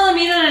 You're telling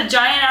me that a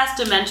giant ass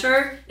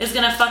Dementor is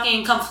gonna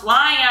fucking come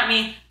flying at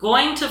me,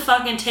 going to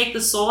fucking take the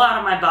soul out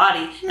of my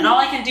body, and all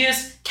I can do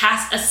is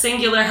cast a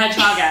singular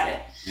hedgehog at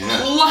it. Yeah.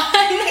 What?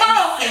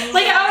 No!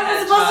 Like, I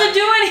wasn't supposed to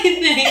do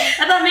anything.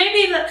 I thought maybe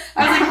me that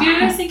I was like, do you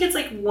guys think it's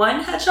like one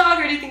hedgehog,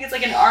 or do you think it's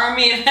like an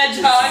army of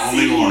hedgehogs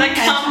only one. that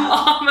come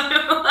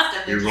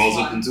off? He rolls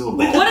up into a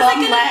With ball. What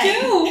is it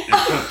leg. gonna do?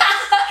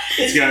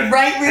 It's got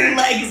right rear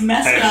leg's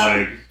messed head up.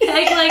 leg.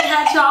 Peg leg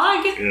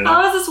hedgehog? Yeah.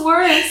 How is this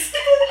worse?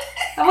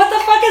 What the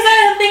fuck is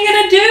that thing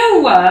gonna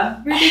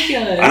do?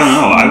 Ridiculous. I don't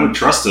know. I would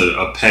trust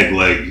a peg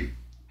leg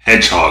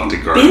hedgehog to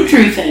guard Been me.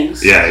 through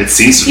things. Yeah, it's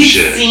seen some He's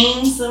shit.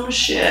 seen some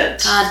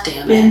shit. God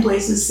damn Been it.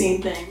 places,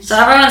 seen things. So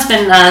everyone's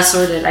been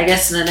sorted. I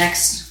guess the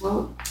next.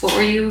 What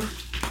were you,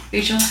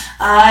 Rachel?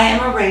 I am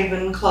a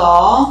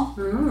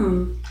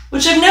Ravenclaw,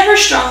 which I've never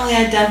strongly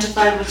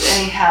identified with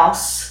any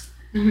house.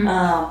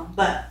 Mm-hmm.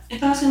 But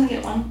if I was going to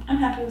get one, I'm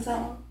happy with that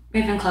one.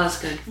 Ravenclaw's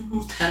good.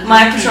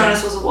 My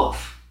Patronus was a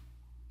wolf.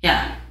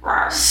 Yeah.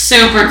 Rawr.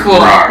 Super cool.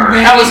 Rawr.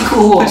 That was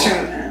cool.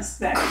 Patronus.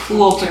 Very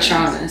Cool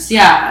Patronus.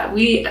 Yeah,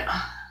 we.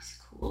 It's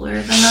cooler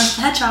than a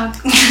hedgehog.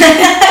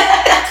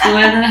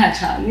 Cooler than a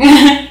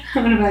hedgehog.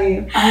 What about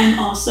you? I'm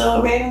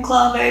also a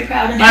Ravenclaw, very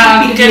proud and Wow,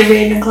 happy to good- be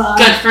a Ravenclaw.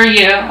 Good for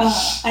you.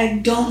 I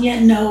don't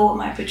yet know what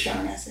my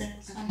Patronus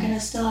is. I'm gonna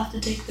still have to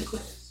take the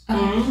quiz.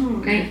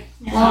 Great.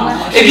 Yeah.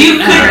 Well,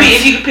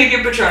 If you could pick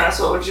your Patronus,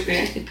 what would you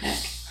be? Good pick.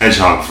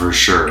 Hedgehog for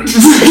sure. One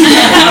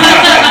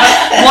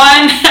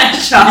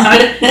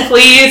hedgehog,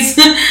 please.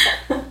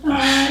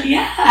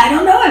 Yeah, I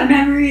don't know. I've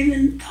never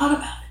even thought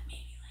about it. Maybe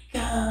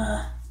like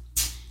a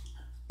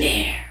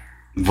bear.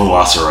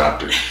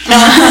 Velociraptor.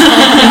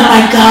 Oh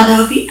my god, that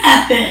would be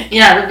epic.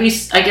 Yeah, it would be,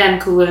 again,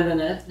 cooler than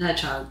a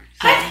hedgehog.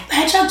 So. I think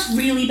hedgehog's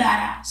really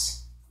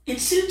badass. It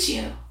suits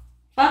you.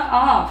 Fuck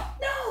off.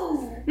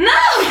 No. No!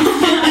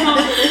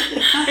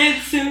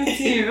 It suits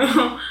you.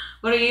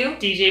 What are you?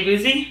 DJ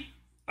Boozy.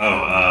 Oh,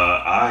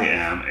 I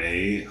am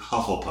a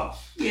Hufflepuff.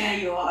 Yeah,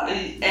 you are.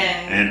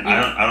 And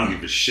I don't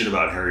give a shit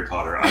about Harry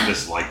Potter. I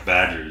just like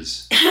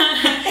badgers.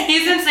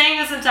 He's been saying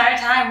this entire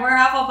time, we're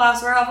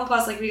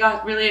Hufflepuffs. Like, we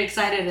got really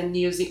excited, and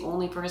he was the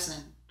only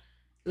person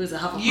who was a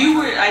Hufflepuff. You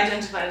were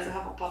identified as a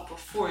Hufflepuff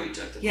before you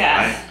took the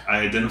Yeah. I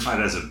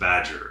identified as a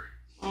badger.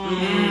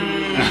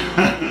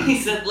 He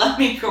said, "Let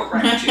me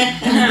correct you." I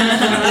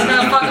don't give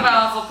a fuck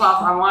about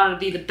Hufflepuff. I wanted to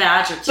be the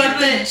badger. But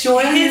the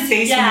joy on his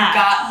face when yeah. you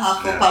got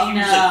Hufflepuff, you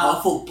was No. like,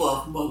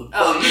 Hufflepuff, motherfucker.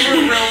 Oh, you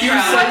were real You're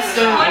proud.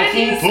 so What did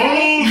you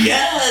say?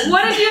 Yes.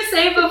 What did you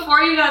say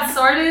before you got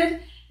sorted?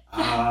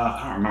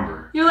 I don't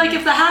remember. You're like,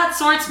 if the hat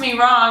sorts me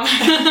wrong.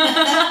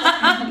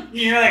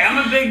 You're like,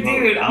 I'm a big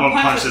dude. I'm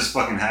gonna punch this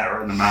fucking hat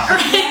right in the mouth.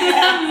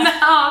 Right in the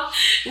mouth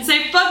and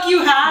say, fuck you,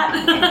 hat.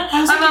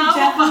 I was I'm like, a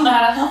definitely Hufflepuff.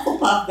 not a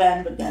Hufflepuff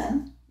then, but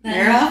then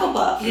you're a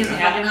Hufflepuff. He's a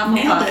Yeah. fucking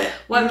Nailed Hufflepuff. it.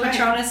 What You're right.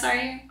 Patronus are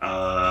you?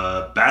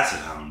 Basset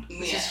Hound.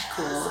 Yeah.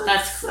 Cool.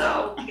 That's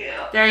so cute.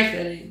 very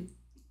fitting.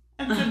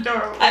 That's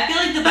adorable. I feel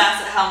like the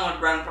Basset Hound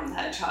would run from the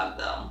hedgehog,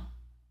 though.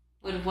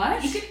 Would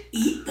what? You could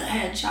eat the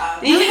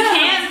hedgehog. You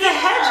can't. It's a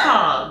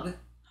hedgehog.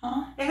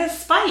 Huh? It has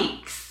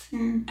spikes.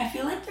 I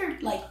feel like they're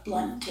like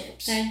blunt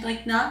tips. They're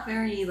like not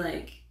very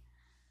like.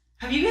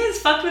 Have you guys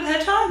fucked with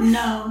hedgehogs?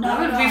 No, Why not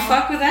would at we all.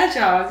 fuck with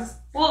hedgehogs?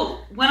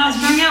 Well, when I was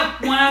growing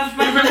up, one of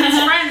my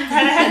brother's friends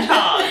had a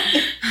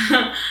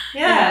hedgehog.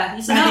 Yeah.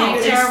 You Right, know,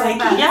 it's terrible like-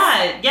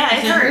 bad. Yeah,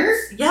 Does it it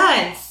hurts.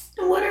 Yes.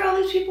 And what are all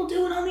these people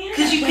doing on the internet?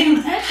 Because you playing can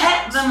with pet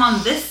hedgehogs? them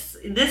on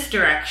this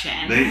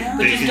direction. They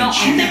But just can don't-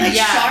 Aren't they choose. like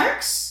Yeah.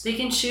 sharks? They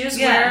can choose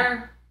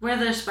Yeah. where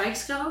their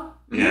spikes go.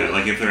 Yeah,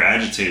 like if they're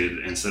agitated,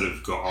 instead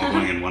of all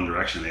going in one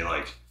direction, they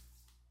like.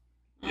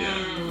 Yeah.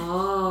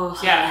 Oh,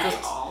 so Yeah. it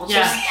goes all Yeah.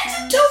 just- That's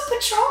a dope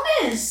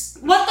Patronus.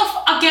 What the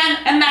again?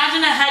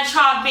 Imagine a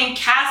hedgehog being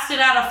casted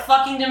at a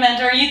fucking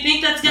Dementor. You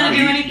think that's gonna No,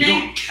 do you anything?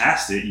 don't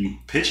cast it, you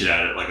pitch it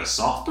at it like a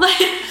softball. Like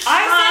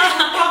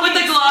with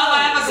the glove,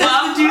 I have a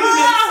glove. You know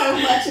so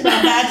much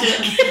about magic.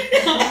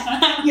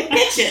 You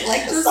pitch it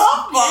like a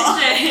softball.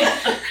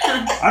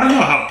 I don't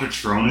know how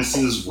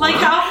Patronuses work. Like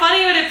how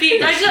funny would it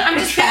be? I'm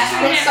just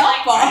picturing it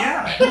like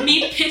Yeah.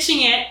 me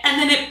pitching it and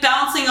then it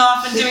bouncing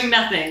off and doing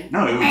nothing.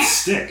 No, it would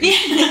stick.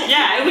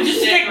 Yeah, it would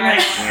just stick right.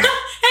 Yeah.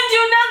 And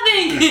do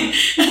nothing.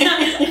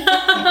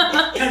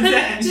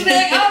 Just be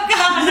like, oh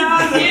god, now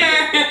I'm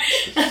here.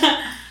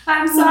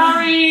 I'm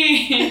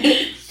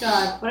sorry.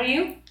 God, what are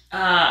you?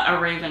 A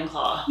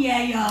Ravenclaw.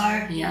 Yeah, you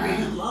are. Yeah.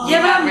 Ravenclaw.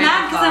 Yeah, but I'm Ravenclaws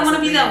mad because I want are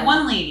to be that weird.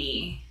 one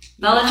lady.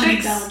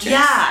 Bellatrix? Bellatrix.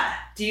 Yeah,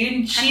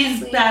 dude, she's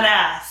Technically-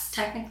 badass.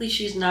 Technically,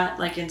 she's not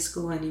like in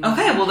school anymore.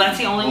 Okay, well that's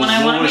the only one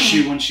I What want was to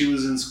she be. when she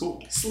was in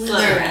school?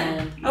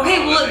 Slytherin. Okay,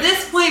 No, well that at makes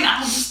this point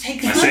I'll just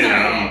take I say that,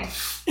 I don't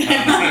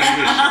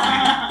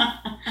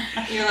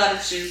know. You're allowed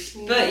to choose.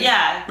 But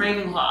yeah,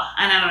 Ravenclaw,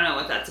 and I don't know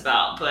what that's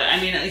about. But I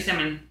mean, at least I'm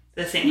in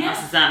the same Yeah,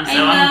 house as them, so I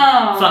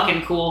know. I'm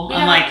fucking cool.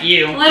 Yeah. Unlike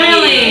you,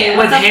 Literally, with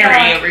what the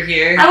Harry fuck? over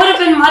here. I would have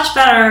been much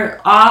better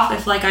off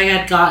if like I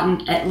had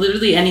gotten at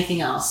literally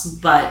anything else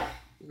but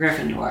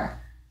Gryffindor.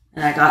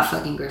 And I got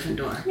fucking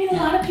Gryffindor. I mean, a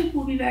lot of people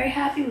will be very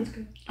happy with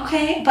Gryffindor.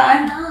 Okay, but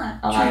I'm not.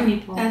 A lot of True.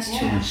 people. That's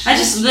true. I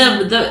just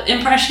the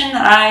impression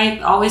that I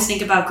always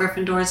think about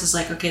Gryffindors is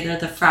like, okay, they're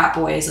the frat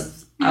boys of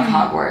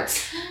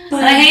Hogwarts. But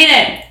And I hate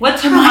it.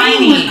 What's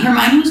Hermione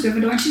Hermione? was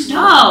Gryffindor and she's dope.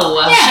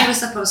 No. She was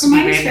supposed to be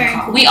Hermione's very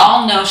Ravenclaw. cool. We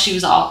all know she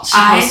was all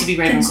supposed to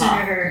be I consider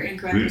Ravenclaw. her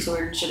incorrectly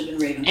sorted and should have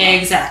been Ravenclaw.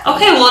 Exactly.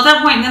 Okay, well at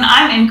that point, then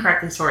I'm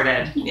incorrectly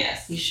sorted.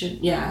 Yes. You should,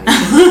 yeah.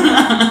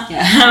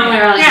 Yeah. We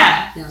were like,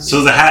 Yeah.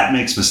 So the hat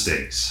makes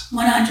mistakes.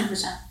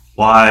 100%.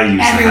 Why use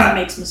the Everyone hat?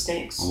 makes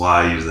mistakes.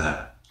 Why use the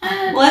hat?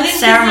 Well, I think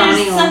Ceremonial.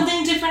 there's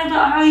something different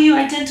about how you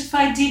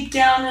identify deep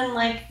down and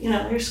like, you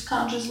know, there's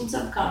conscious and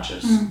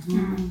subconscious.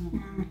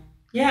 Mm-hmm.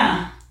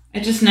 Yeah.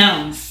 It just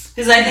knows.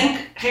 Because I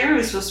think Harry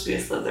was supposed to be a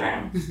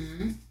Slytherin.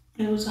 Mm-hmm.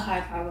 It was a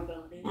high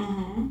probability.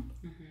 Mm-hmm.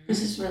 This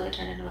has really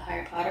turned into a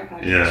Harry Potter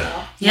podcast.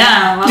 Yeah.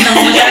 Yeah, welcome to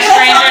our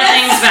Stranger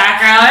Things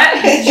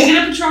background. Did you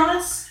get a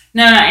Patronus?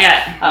 No, not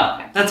yet. Oh,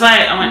 okay. That's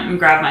why I went and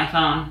grabbed my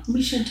phone.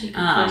 We should take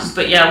a quiz.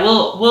 But yeah,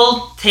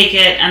 we'll take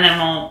it and then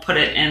we'll put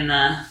it in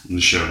the In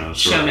the show notes.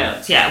 show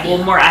notes. Yeah, well,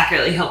 more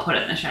accurately, he'll put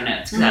it in the show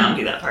notes because I don't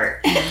do that part.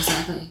 Yeah,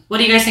 exactly. What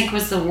do you guys think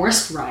was the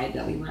worst ride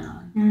that we went on?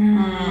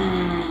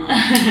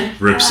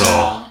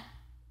 Ripsaw.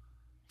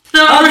 The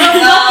the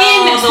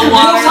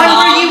water one song.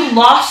 where you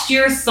lost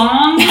your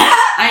song.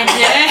 I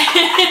did.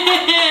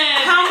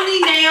 How many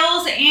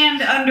nails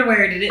and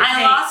underwear did it I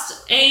take?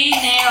 lost a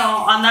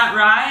nail on that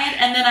ride,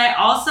 and then I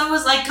also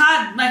was like,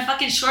 God, my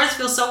fucking shorts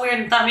feel so weird,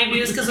 and thought maybe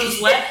it was because it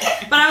was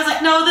wet. But I was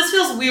like, no, this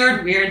feels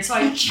weird. So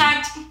I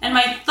checked, and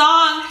my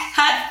thong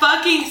had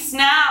fucking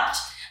snapped.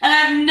 And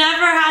I've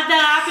never had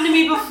that happen to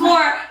me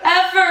before,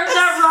 ever.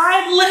 That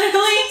ride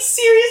literally.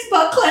 Serious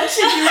butt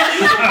clenching.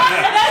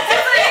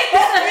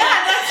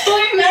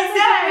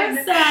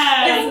 That's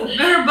sad.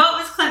 Her butt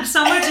was clenched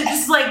so much it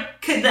just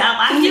like the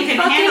elastic couldn't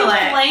handle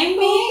it. Blame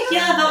me?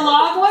 Yeah, the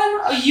log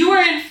one. You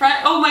were in front.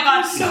 Oh my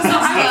god. So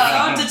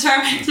I was so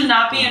determined to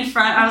not be in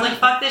front. I was like,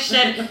 fuck this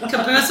shit.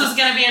 Caboose was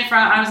gonna be in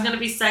front. I was gonna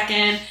be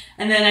second.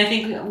 And then I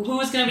think who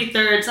was gonna be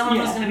third? Someone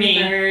was gonna be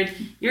third.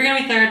 You were gonna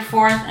be third,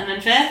 fourth, and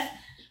then fifth.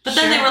 But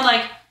then they were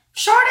like,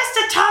 shortest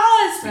to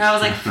tallest. And I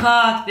was like,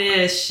 fuck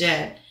this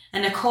shit.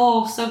 And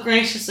Nicole so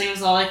graciously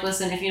was all like,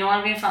 listen, if you don't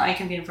want to be in front, I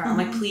can be in front. I'm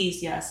like,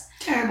 please, yes.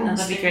 Terrible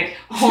That'd be mistake. great.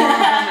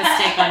 Horrible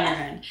mistake on your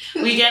end.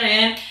 We get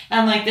in,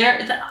 and I'm like,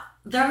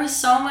 there was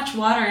so much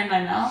water in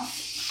my mouth.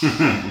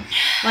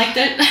 Like,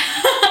 there.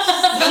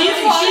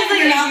 She's like over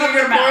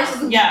your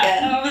mouth.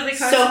 Yeah. Over the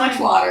course So of much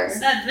my- water.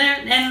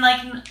 And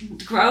like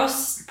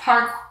gross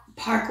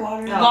Park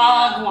water.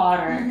 log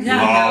water.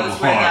 Yeah. Log knows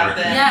where that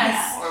water. been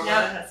Yes. or what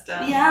Yep. it has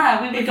done.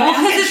 Yeah, we would go. Well,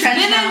 Because it's Trench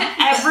been mouth. in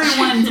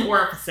everyone's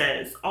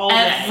orifices all day.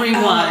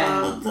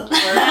 Everyone. The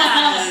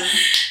orifices.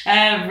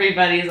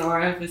 Everybody's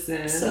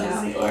orifices. So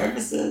the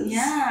orifices.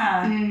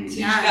 Yeah. So you just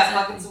got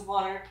buckets of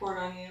water poured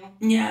on you.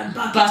 Yeah,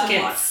 buckets of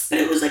water. Buckets. But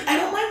it was like, I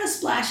don't mind the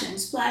splashing.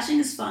 Splashing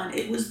is fun.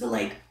 It was the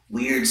like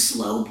weird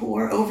slow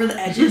pour over the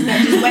edges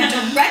that just went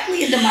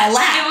directly into my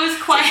lap. It was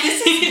quite.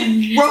 This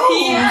is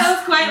gross. Yeah, it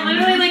was quite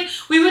literally like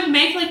we would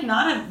make like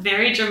not a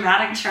very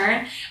dramatic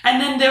turn, and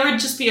then there would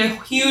just be a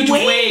huge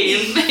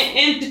wave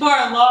into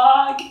our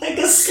log. Like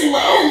a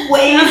slow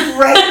wave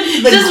right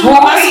into the Just groin.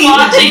 us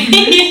watching.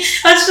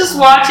 Us just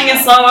watching in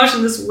slow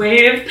motion this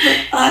wave.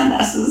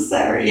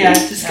 Unnecessary. Yeah,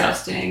 it's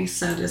disgusting.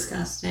 So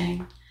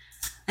disgusting.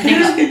 I It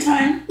was a think. good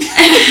time.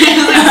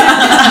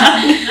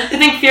 I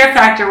think fear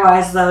factor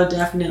wise though,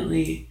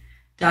 definitely,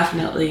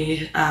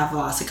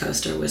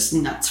 Velocicoaster was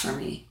nuts for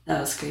me. That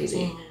was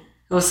crazy.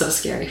 It was so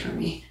scary for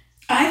me.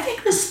 I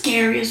think the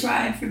scariest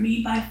ride for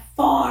me by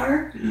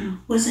far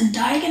was in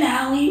Diagon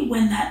Alley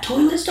when that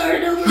toilet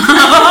started over.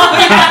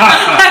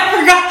 I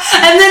forgot.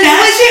 And then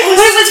That shit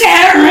was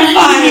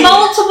terrifying.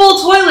 multiple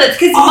toilets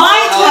because Oh,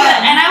 my toilet,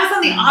 yeah. and I was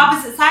on the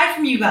opposite side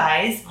from you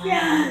guys.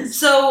 Yes.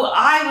 So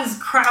I was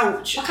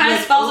crouched. What kind of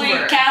like, spells were you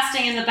over.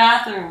 casting in the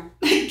bathroom?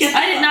 I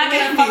did not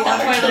get a fucked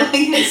up toilet.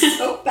 It's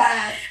so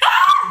bad.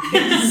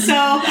 It's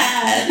so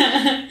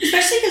bad.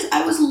 Especially because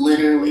I was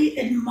literally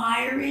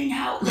admiring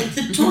how, like,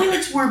 the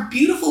toilets were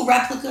beautiful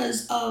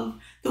replicas of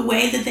the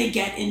way that they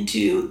get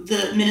into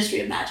the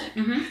Ministry of Magic.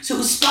 Mhm. So it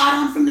was spot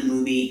on from the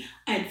movie.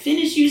 I had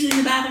finished using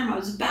the bathroom. I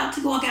was about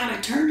to walk out. I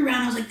turned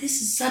around. I was like,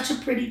 this is such a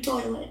pretty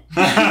toilet.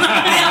 They nailed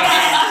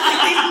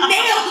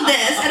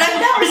this. And I've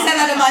never said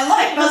that in my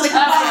life. And I was like,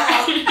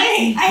 wow.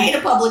 I hate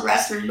a public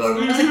restroom door.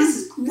 But I was like, this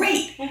is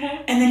great.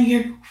 And then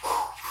you're...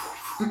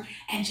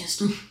 And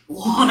just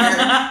water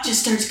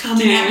just starts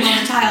coming out on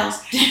the tiles.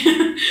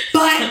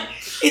 But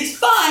it's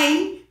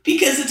fine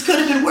because it could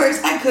have been worse.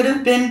 I could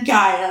have been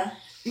Gaia.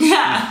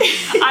 Yeah,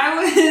 I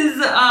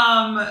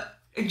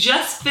was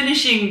just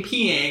finishing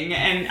peeing,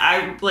 and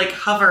I like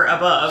hover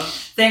above.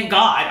 Thank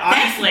God,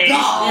 honestly. Thank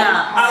God.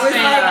 Yeah. I was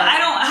Straight like, up. I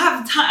don't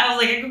have time. I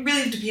was like, I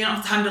really have to pee. I don't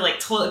have time to like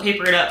toilet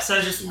paper it up. So I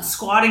was just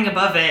squatting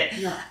above it,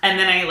 and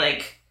then I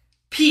like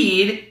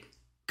peed.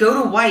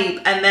 Go to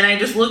wipe, and then I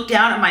just looked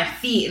down at my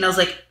feet, and I was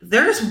like,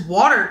 "There's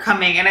water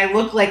coming," and I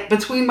look like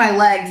between my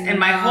legs, and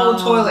my whole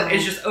toilet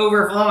is just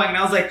overflowing, and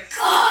I was like,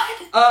 God.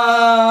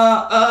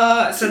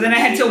 So then I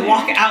had to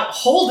walk out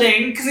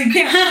holding because you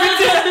can't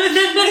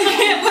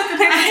put the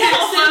paper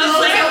towel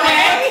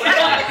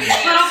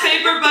Little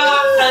paper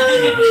boat.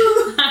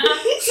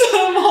 So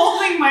I'm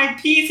holding my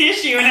pee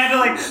tissue, and I had to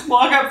like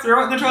walk up,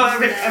 throw it in the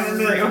toilet, and then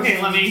be like,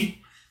 "Okay, let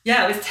me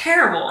Yeah, it was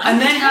terrible.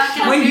 And then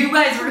when you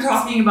guys were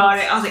talking about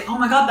it, I was like, oh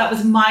my God, that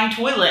was my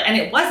toilet. And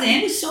it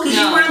wasn't, because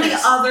you were on the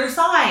other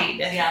side.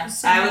 Yeah,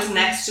 I was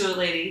next to a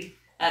lady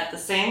at the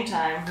same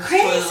time. Whose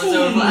Crazy. toilet was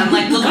over. I'm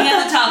like looking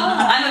at the tile.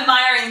 I'm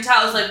admiring the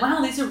tile. I was like,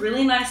 wow, these are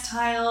really nice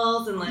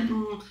tiles. And like,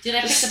 Did I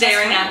pick just the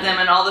staring best at one? them.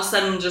 And all of a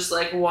sudden, just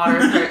like water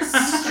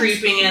starts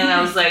creeping in. And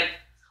I was like,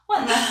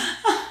 what in the?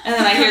 And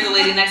then I hear the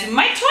lady next to me,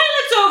 my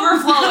toilet's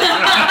overflowing.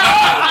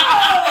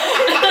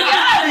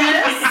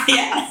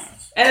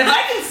 Yes. And if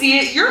I can see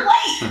it, you're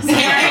late.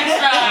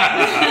 Scariest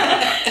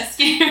ride.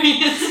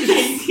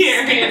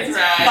 Scariest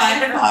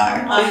ride. By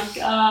far. Oh my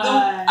God.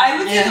 I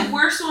would say the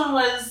worst one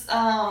was,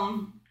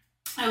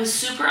 I was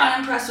super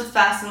unimpressed with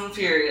Fast and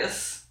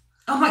Furious.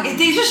 Oh my God,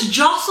 they just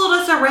jostled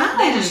us around.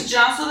 They just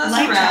jostled us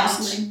Light around.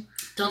 jostling.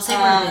 Don't say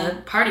we're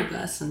the party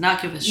bus and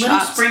not give us Little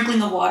shots.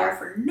 sprinkling of water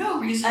for no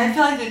reason. I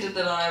feel like they did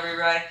that on every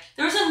ride.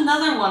 There was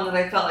another one that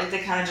I felt like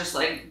they kind of just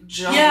like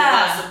jumped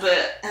Yeah. us a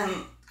bit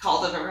and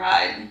called it a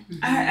ride.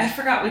 I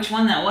forgot which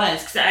one that was,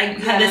 because I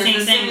had the it was same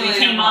the thing. We simulator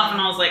came off one.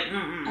 and I was like, I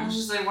mm-mm. was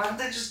just like, why did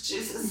they just do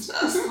this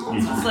to us the whole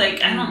It's time?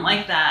 like, I don't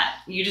like that.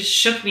 You just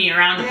shook me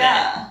around a bit.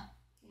 Yeah.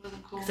 Really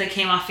cool. Because I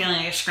came off feeling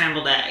like a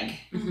scrambled egg.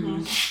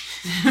 Mhm.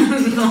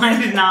 I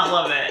did not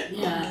love it.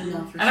 Yeah,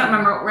 no, for I don't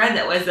remember what ride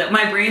that was. That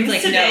my brain's It was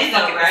like, today, no,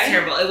 fuck, though, it was right?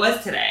 terrible. It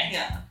was today.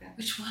 Yeah. Okay.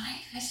 Which one are you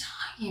guys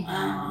talking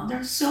about?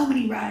 There's so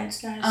many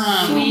rides, guys.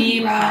 So we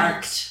many rides.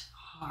 parked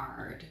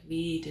hard.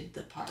 We did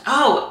the park.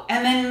 Oh,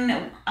 and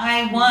then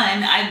I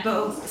won. I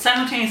both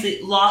simultaneously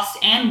lost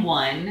and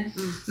won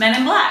Men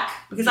in Black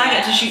because I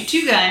got to shoot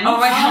two guns. Oh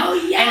my God. Oh,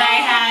 yeah. And I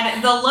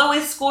had the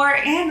lowest score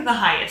and the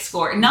highest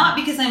score. Not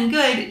because I'm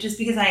good, just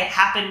because I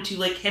happened to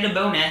like hit a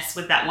bonus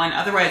with that one.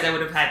 Otherwise, I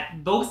would have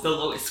had both the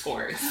lowest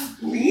scores.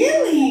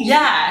 Really?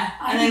 Yeah.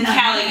 And then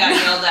Callie got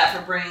yelled at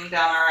for bringing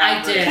down our I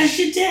average. did. Because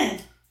you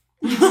did.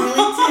 You really did.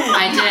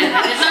 I did.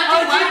 I did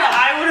not do well.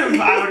 I would have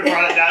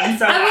brought it down.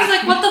 So I was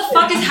like, what the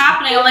fuck is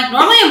happening? I'm like,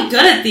 normally I'm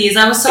good at these.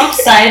 I was so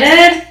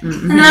excited.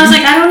 And then I was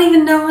like, I don't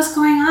even know what's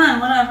going on.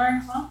 Whatever.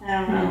 Well, I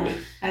don't know.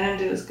 I didn't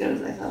do as good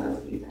as I thought I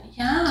would either.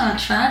 yeah,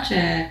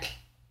 tragic.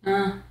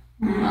 Well,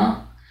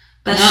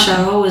 best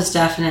show was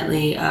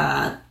definitely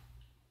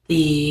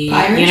the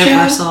Pirate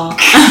Universal.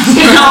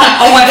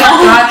 Oh, I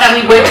forgot that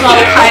we went to a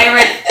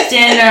pirate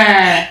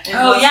dinner.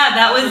 oh yeah,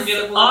 that was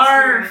Forgettable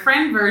our experience.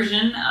 friend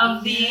version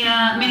of the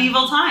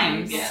medieval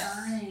times. Yeah.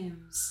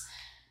 Times.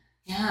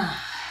 Yeah.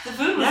 The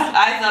food was.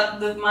 I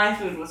thought my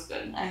food was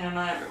good. I know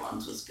not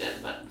everyone's was good,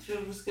 but the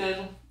food was good.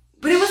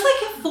 But it was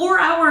like a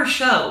 4-hour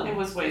show. It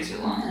was way too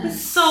long. It was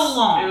so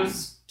long. It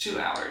was 2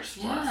 hours.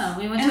 Plus. Yeah,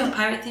 we went to a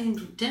pirate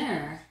themed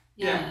dinner.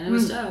 Yeah, and it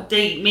was dope.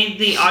 They made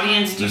the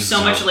audience do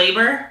so much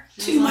labor.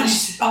 Too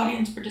much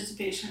audience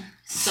participation.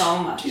 So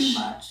much. Too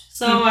much.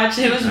 So much.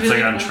 It was It's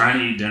really like I'm fun. trying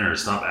to eat dinner.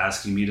 Stop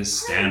asking me to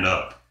stand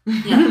up.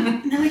 Yeah.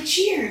 And they're like,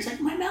 cheers. Like,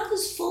 my mouth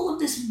is full of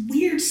this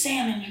weird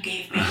salmon you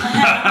gave me.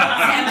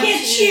 I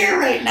can't cheer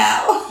right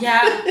now.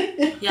 Yeah.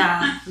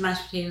 Yeah. The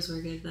mashed potatoes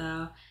were good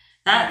though.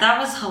 That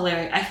was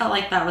hilarious. I felt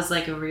like that was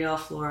like a real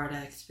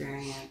Florida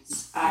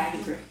experience. I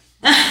agree.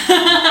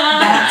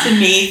 That to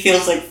me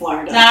feels like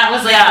Florida. That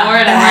was like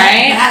Florida,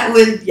 right? That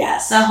would,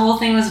 yes. The whole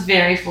thing was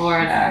very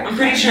Florida. I'm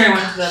pretty sure I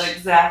went to that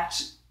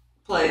exact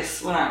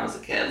place when I was a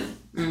kid.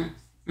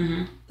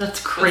 Mm-hmm.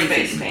 That's With crazy.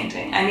 face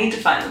painting. I need to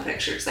find the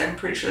picture because I'm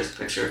pretty sure it's a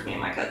picture of me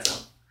and my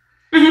cousin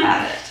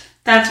at it.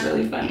 That's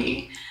really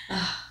funny.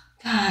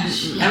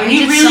 Gosh. I mean, we you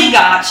did really so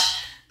got much.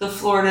 the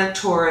Florida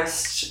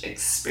tourist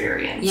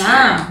experience.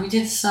 Yeah, we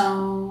did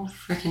so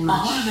freaking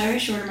All in a much. very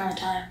short amount of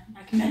time.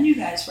 I commend you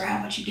guys for how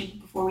much you did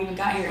before we even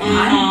got here. And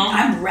Mhm.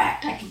 I'm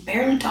wrecked. I can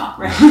barely talk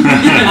right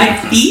now. My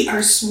feet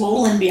are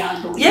swollen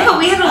beyond belief. Yeah, but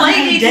we had a light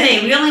day day.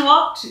 today. We only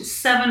walked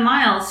 7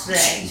 miles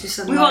today. She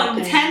said We light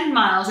walked day. 10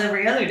 miles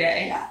every other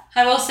day. Yeah.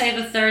 I will say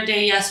the third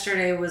day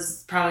yesterday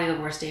was probably the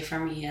worst day for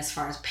me as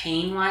far as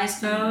pain wise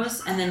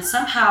goes, and then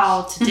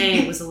somehow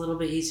today was a little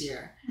bit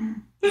easier.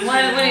 What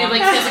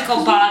like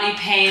physical body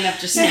pain of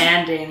just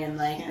standing and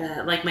like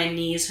like my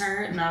knees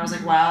hurt, and I was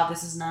like, wow,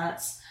 this is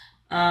nuts.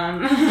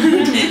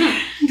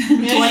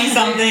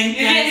 20-something.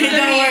 Yeah,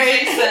 Don't worry.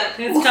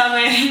 It's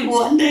coming.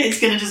 One day it's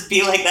going to just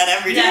be like that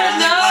every day. Yeah, I'm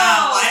like, no.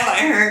 wow, why do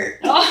I hurt?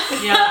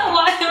 Yeah.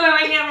 Why am I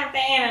having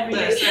pain every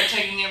Better day? start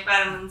taking your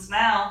vitamins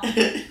now.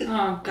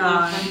 Oh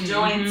god. From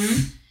joints.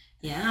 Mhm.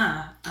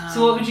 Yeah.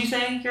 So what would you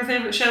say your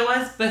favorite show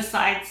was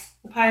besides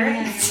the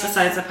Pirates?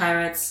 Besides the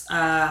Pirates,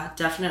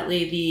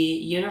 definitely the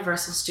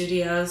Universal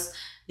Studios,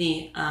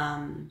 the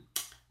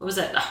what was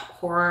it? The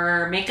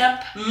horror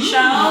makeup show.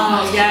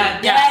 Oh,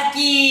 yeah.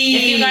 Becky!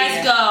 If you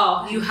guys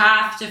go, you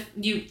have to.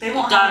 They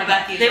won't gotta have go.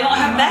 Becky. They won't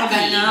have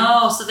Becky.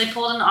 No, so they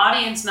pulled an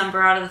audience member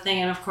out of the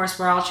thing, and of course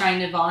we're all trying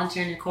to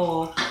volunteer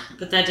Nicole,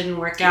 but that didn't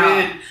work out.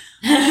 Rude.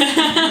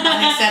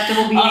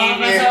 Unacceptable All of us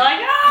behavior. are like,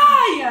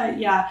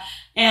 yeah.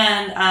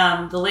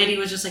 And the lady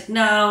was just like,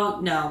 no,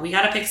 we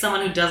got to pick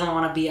someone who doesn't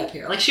want to be up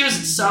here. Like, she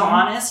was so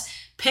honest.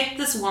 Pick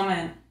this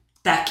woman,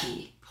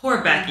 Becky.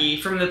 Poor Becky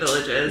from the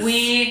Villages.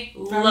 We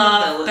From the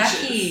love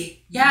Villages.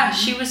 Becky. Yeah,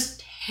 she was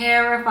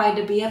terrified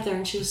to be up there,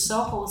 and she was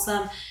so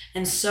wholesome.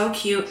 and so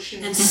cute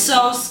and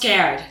so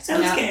scared. So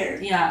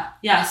scared.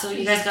 Yeah. So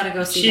you guys gotta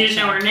go see. She didn't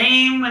know her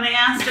name when they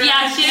asked her.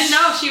 Yeah, she didn't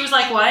know. She was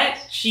like, "What?"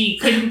 She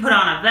couldn't put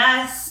on a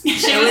vest.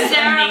 She was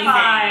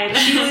terrified.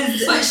 She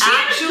was But she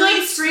had a actually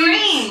good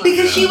screaming scream.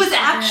 because she was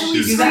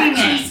actually She was screaming.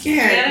 actually She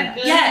had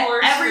a good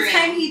horse Every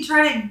scream. time he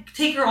tried to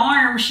take her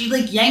arm, she'd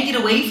like yank it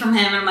away from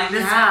him, and I'm like,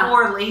 this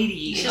poor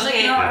lady. She's Okay.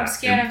 like, "No, I'm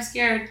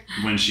scared.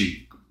 When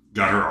she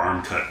got her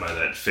arm cut by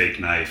that fake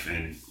knife,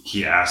 and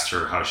he asked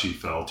her how she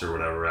felt or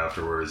whatever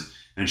afterwards,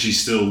 and she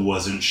still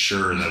wasn't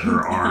sure that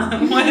her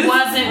arm Wasn't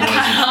Wasn't-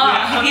 cut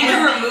off. He had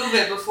to remove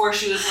it before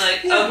she was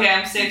like, okay,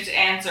 I'm safe to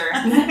answer.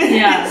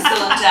 Yeah. It's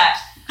still intact.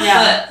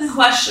 Yeah. But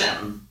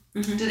question,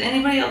 Mhm. did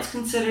anybody else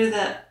consider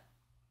that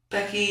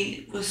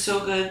Becky was so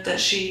good that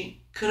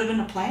she could have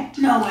been a plant?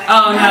 No way.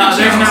 Oh no,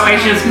 there's no way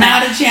she was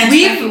Not a chance.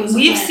 Becky was a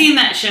We've plant. seen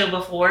that show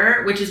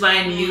before, which is why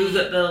I knew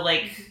that the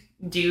like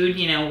dude,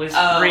 was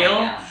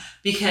real. Yeah.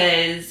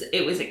 Because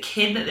it was a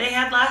kid that they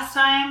had last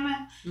time,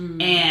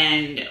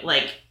 and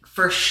like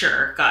for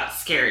sure got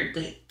scared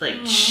like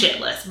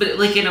shitless, but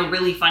like in a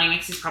really funny way,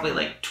 'cause he's probably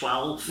like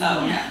 12.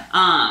 Oh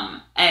yeah.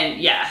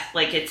 And yeah,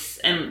 like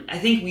and I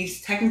think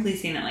we've technically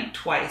seen it like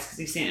twice because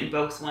we've seen it in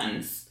both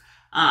ones.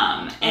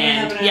 And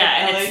happened in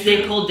yeah, and LA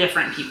they too? pulled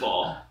different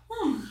people,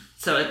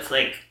 so it's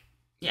like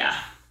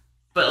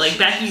but like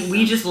Becky,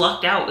 we just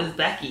lucked out with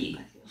Becky.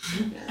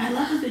 I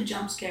love a good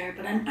jump scare,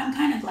 but I'm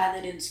kind of glad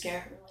they didn't scare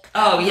her. Like,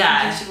 Oh,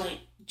 yeah. If she like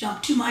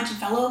jumped too much and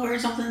fell over or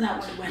something, that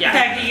would have went. Yeah.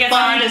 Becky gets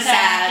Fun on to to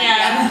sad,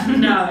 Yeah. yeah.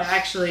 No,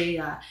 actually,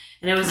 yeah.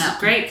 And it was No.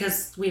 great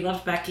because we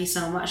loved Becky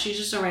so much. She's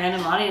just a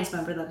random audience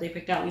member that they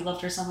picked out. We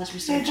loved her so much we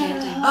started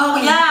chanting. Oh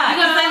yeah, You got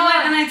because a I hug.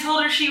 went and I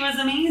told her she was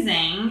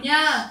amazing.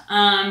 Yeah.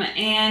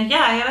 And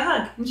yeah, I got a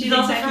hug. And she's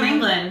also from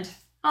England,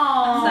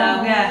 Oh.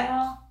 So,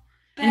 yeah.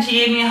 and she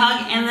gave me a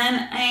hug and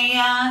then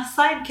a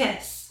side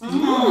kiss.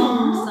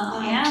 Mm. So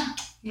yeah.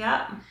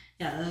 Yeah,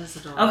 that was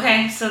adorable.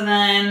 Okay, so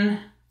then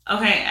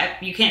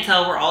you can't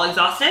tell we're all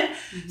exhausted.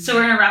 So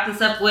we're gonna wrap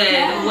this up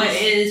with what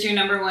is your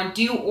number one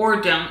do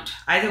or don't,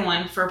 either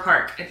one, for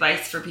park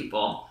advice for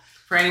people,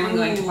 for anyone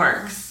going to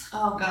parks.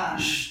 Oh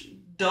gosh.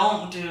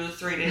 Don't do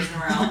 3 days in a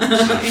row.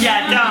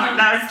 Yeah, don't.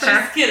 That was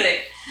Just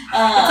kidding. It's a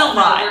lot.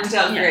 That worked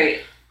out Yeah.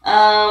 great.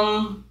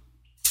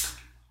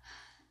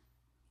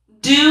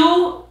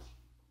 Do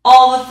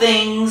all the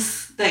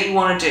things that you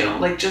want to do.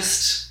 Like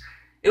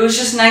it was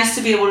just nice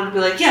to be able to be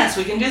like, yes,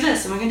 we can do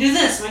this, and we can do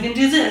this, and we can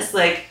do this.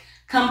 Like,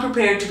 come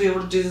prepared to be able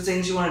to do the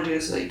things you want to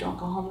do so that you don't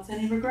go home with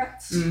any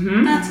regrets.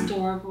 Mm-hmm. That's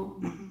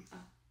adorable.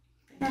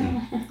 I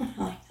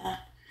like that.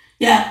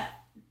 Yeah,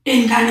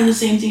 and kind of the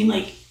same theme.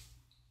 Like,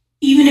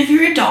 even if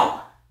you're an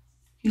adult,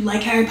 you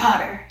like Harry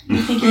Potter,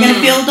 you think you're gonna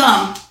feel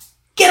dumb.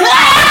 Get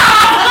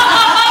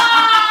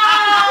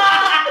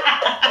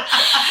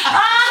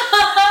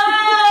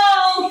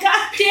Oh,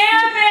 God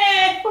damn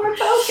it! We're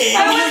poking.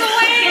 I was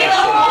waiting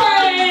for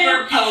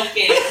We're it.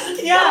 poking.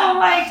 Oh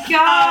my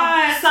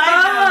God!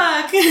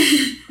 Side note,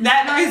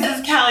 that noise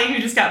is Callie who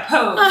just got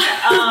poked. But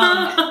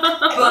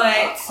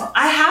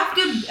I have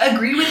to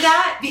agree with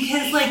that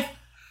because, like,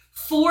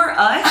 for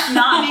us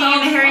not being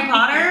into Harry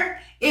Potter,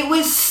 it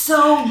was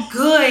so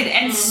good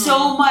and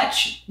so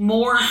much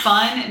more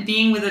fun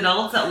being with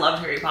adults that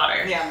loved Harry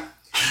Potter. Yeah.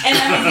 And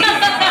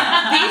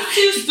these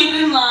two stood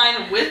in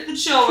line with the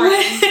children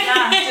to do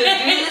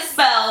the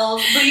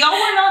spells, but y'all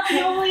were not the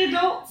only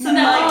adults. But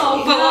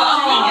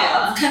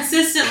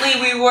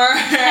consistently we were.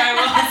 I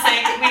will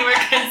say we were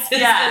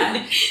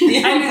consistently.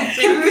 And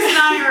Bruce and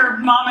I were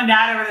mom and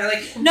dad over there,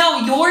 like, no,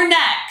 you're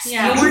next.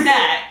 Yeah. You're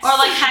next. Or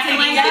like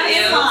heckling Get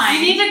you. in line.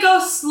 You need to go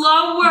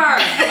slower.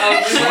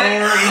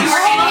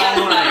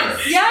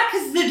 Yeah,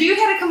 because the dude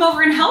had to come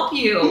over and help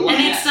you.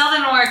 And it still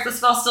didn't work. The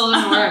spell still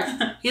didn't work.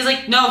 He's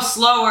like, no,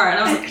 slower. And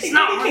I was I like, it's think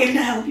not he working. came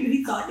to help you.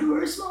 He thought you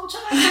were a small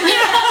child. To be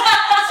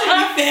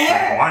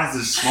fair. Why does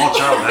this small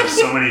child have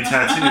so many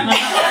tattoos? So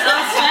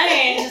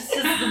strange. It's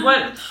just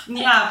what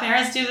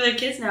parents do to their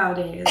kids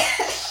nowadays.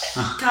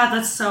 God,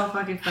 that's so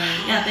fucking funny.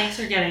 Yeah, thanks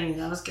for getting me.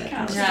 That was good.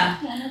 That was Yeah.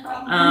 No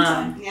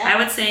problem. Yeah. I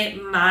would say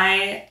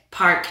my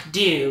park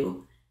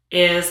do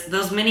is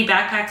those mini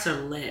backpacks are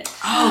lit.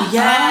 Oh,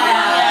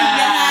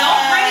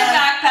 Don't bring a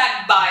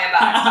backpack, buy a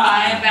backpack.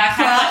 Buy a backpack,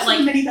 Perhaps but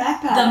like mini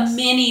backpacks. the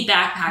mini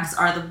backpacks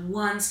are the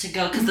ones to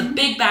go because the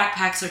big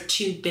backpacks are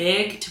too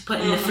big to put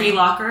in the free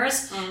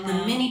lockers.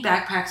 The mini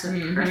backpacks are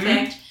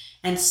perfect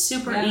and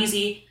super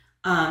easy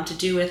to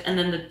do with. And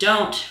then the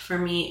don't for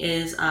me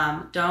is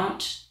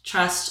don't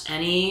trust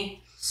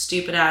any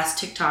stupid ass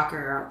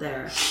TikToker out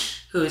there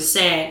who is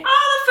saying,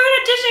 "Oh, the food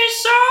at Disney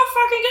is so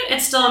fucking good."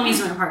 It's still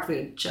amusement park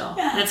food. Chill.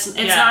 Yeah. It's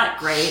not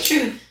great.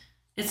 True.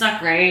 It's not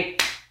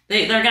great.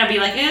 They're gonna be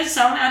like, it's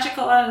so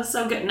magical, it's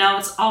so good. No,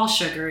 it's all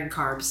sugar and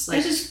carbs.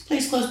 Like, There's this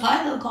place close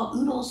by though called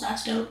Oodles.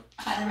 That's dope.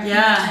 Highly recommend.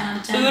 yeah, 10 out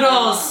of 10.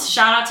 Oodles.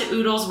 Shout out to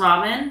Oodles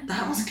Ramen.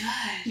 That was good.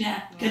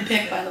 Yeah, good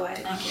pick by the way.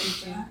 Thank you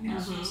for that. Yeah.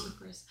 Absolutely.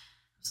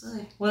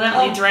 Well, that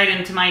leads right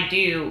into my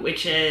do,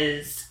 which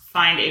is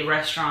find a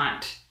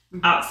restaurant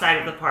outside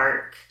of the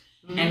park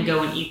and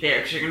go and eat there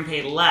because you're going to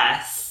pay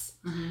less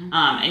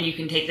And you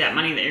can take that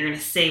money that you're going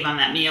to save on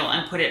that meal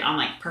and put it on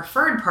like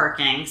preferred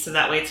parking, so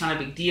that way it's not a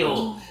big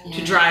deal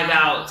to drive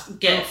out,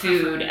 get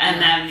food,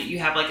 and then you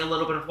have like a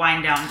little bit of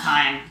wind down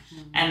time,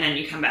 and then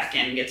you come back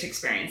in and get to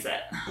experience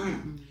it.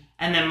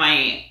 And then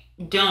my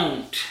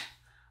don't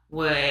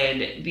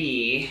would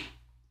be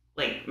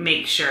like,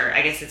 make sure,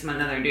 I guess it's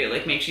another do,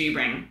 like make sure you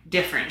bring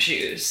different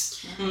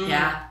shoes.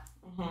 Yeah.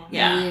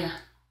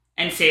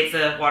 And save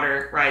the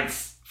water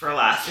rides for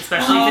last,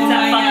 especially if it's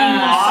that fucking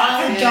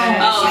log.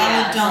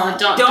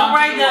 Don't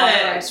ride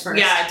the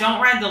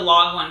don't ride the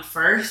log one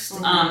first.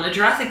 The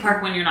Jurassic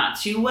Park one, you're not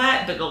too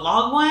wet, but the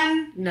log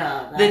one,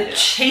 the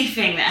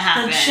chafing that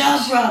happens. The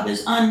chub rub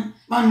is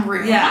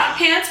unreal. My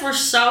pants were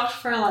soaked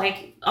for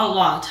like a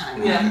long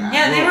time.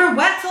 They were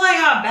wet till I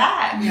got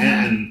back.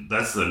 And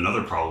that's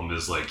another problem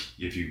is like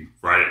if you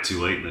ride it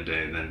too late in the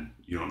day, then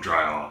you don't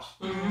dry off.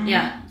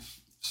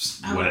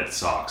 Wet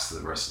socks the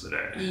rest of the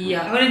day.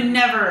 I would have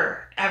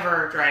never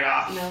ever dried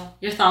off. No,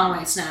 your thong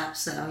might snap,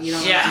 so you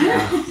don't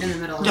have to in the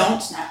middle. Don't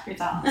snap your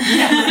thong.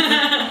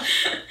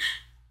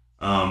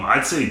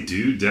 I'd say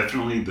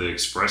definitely the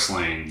express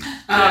lane.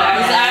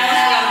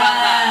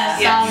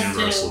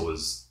 Universal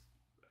was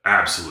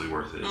absolutely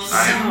worth it.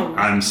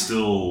 I'm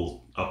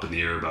still up in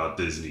the air about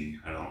Disney.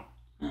 I don't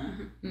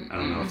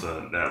know if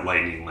that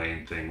lightning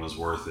lane thing was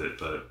worth it,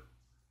 but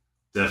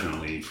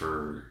definitely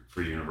for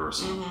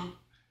Universal.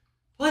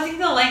 Well, I think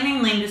the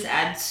lightning lane just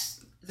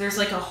adds. There's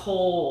like a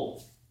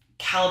whole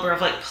caliber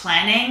of like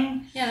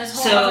planning. There's a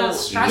whole other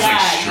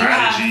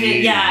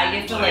strategy. You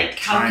have to like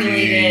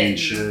calculate it. And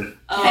shit.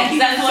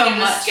 That's so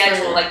much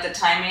schedule, like the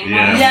timing.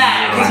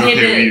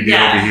 We'd be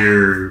over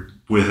here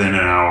within an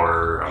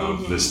hour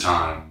of this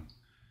time.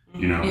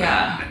 You know.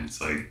 And it's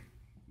like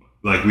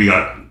we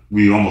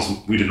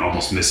didn't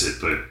almost miss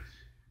it, but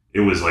it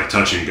was like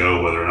touch and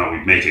go whether or not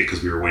we'd make it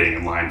because we were waiting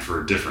in line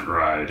for a different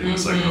ride. And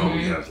it's like,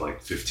 we have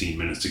like 15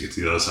 minutes to get to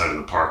the other side of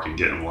the park and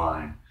get in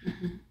line.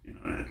 You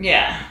know,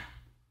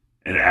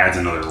 it adds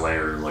another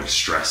layer of like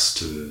stress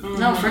to the...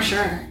 No, for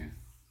sure.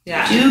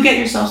 Do get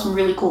yourself some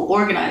really cool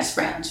organized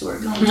friends who are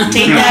going to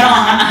take that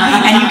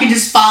on, and you can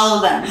just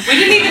follow them. We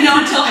didn't even know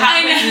until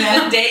halfway through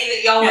the day that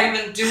y'all were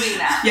even doing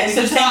that. Yes,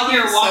 we just thought we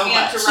were walking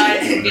up to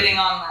rides and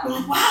getting on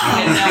them. Wow.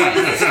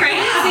 It's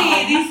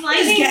crazy. These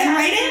lightning getting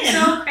right in.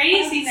 are so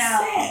crazy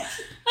now.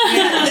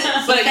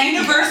 But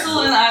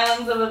Universal and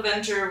Islands of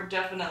Adventure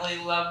definitely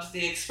loved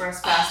the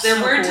Express Pass.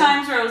 There were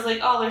times where I was like,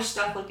 oh, there's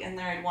stuff like in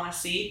there I'd want to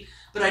see,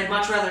 but I'd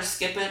much rather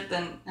skip it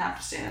than have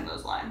to stand in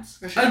those lines.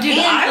 For sure. Oh, dude,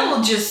 I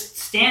will just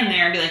stand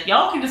there and be like,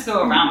 y'all can just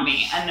go around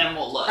me, and then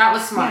we'll look. That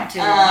was smart,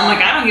 too. I'm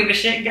like, I don't give a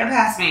shit, get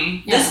past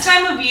me. This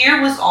time of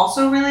year was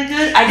also really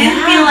good. I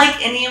didn't feel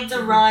like any of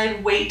the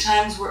ride wait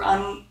times were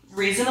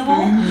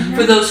unreasonable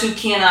for those who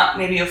cannot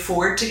maybe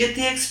afford to get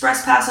the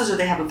Express Passes, or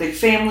they have a big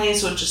family,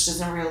 so it just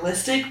isn't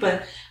realistic,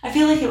 but I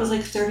feel like it was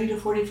like 30 to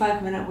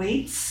 45 minute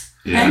waits.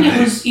 And it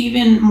was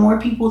even more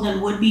people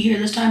than would be here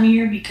this time of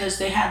year because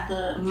they had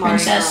the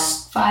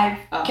Princess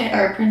 5K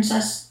or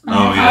Princess. There were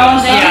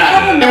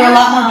a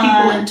lot more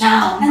people in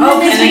town. And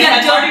then we got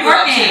to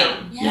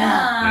parking. We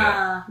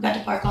got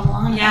to park on the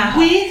lawn.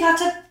 We got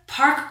to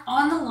park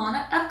on the lawn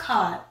at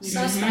Epcot.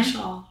 So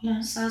special.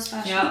 So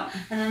special.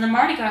 And then the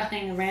Mardi Gras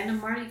thing, the random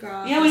Mardi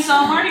Gras. Yeah, we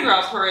saw a Mardi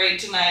Gras parade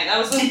tonight. That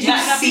was Did you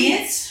see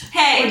it?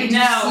 Hey, no.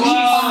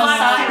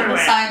 On the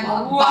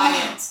sidewalk by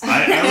it.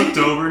 I looked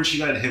over and she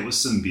got hit with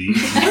some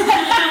beads.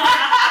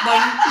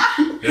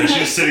 She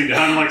was sitting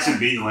down like some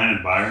beads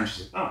landed by her and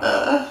she's like,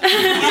 oh.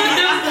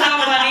 It was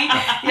so funny.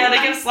 They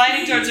kept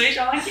sliding towards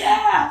Rachel. I'm like,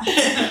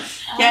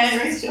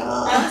 Rachel.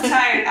 I was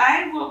tired.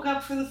 I woke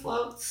up for the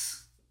floats.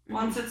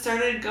 Once it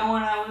started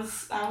going, I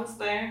was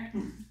there.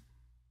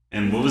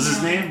 And what was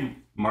his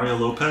name? Mario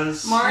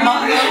Lopez? Mario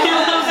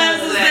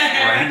Lopez is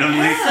there.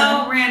 Randomly?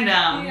 So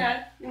random.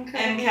 And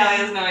Callie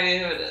has no idea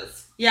who it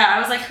is. I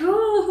was like,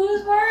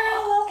 who's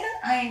Mario Lopez?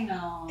 I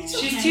know.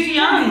 She's too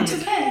young. It's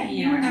okay.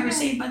 You were never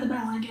saved by the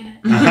bell. I get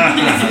it.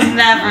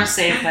 Never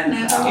saved by the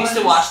bell. I used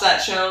to watch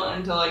that show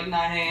until like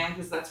 9 a.m.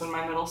 because that's when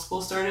my middle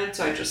school started.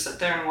 So I just sit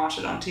there and watch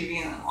it on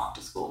TV and then walk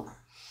to school.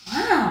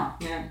 Wow.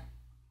 Yeah.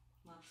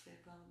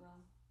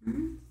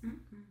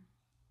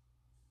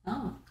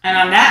 And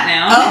on that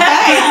note,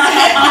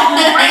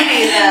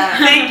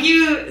 thank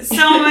you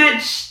so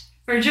much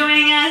for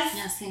joining us.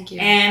 Yes, thank you.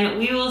 And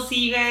we will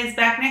see you guys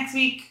back next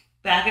week,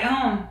 back at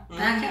home.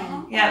 Back at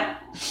home? Yep.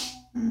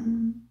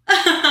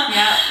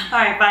 All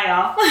right, bye,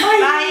 y'all.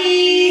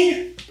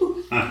 Bye.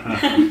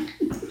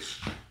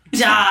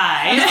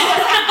 Die.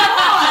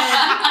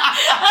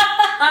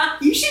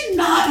 You should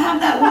not have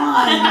that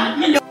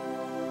wand.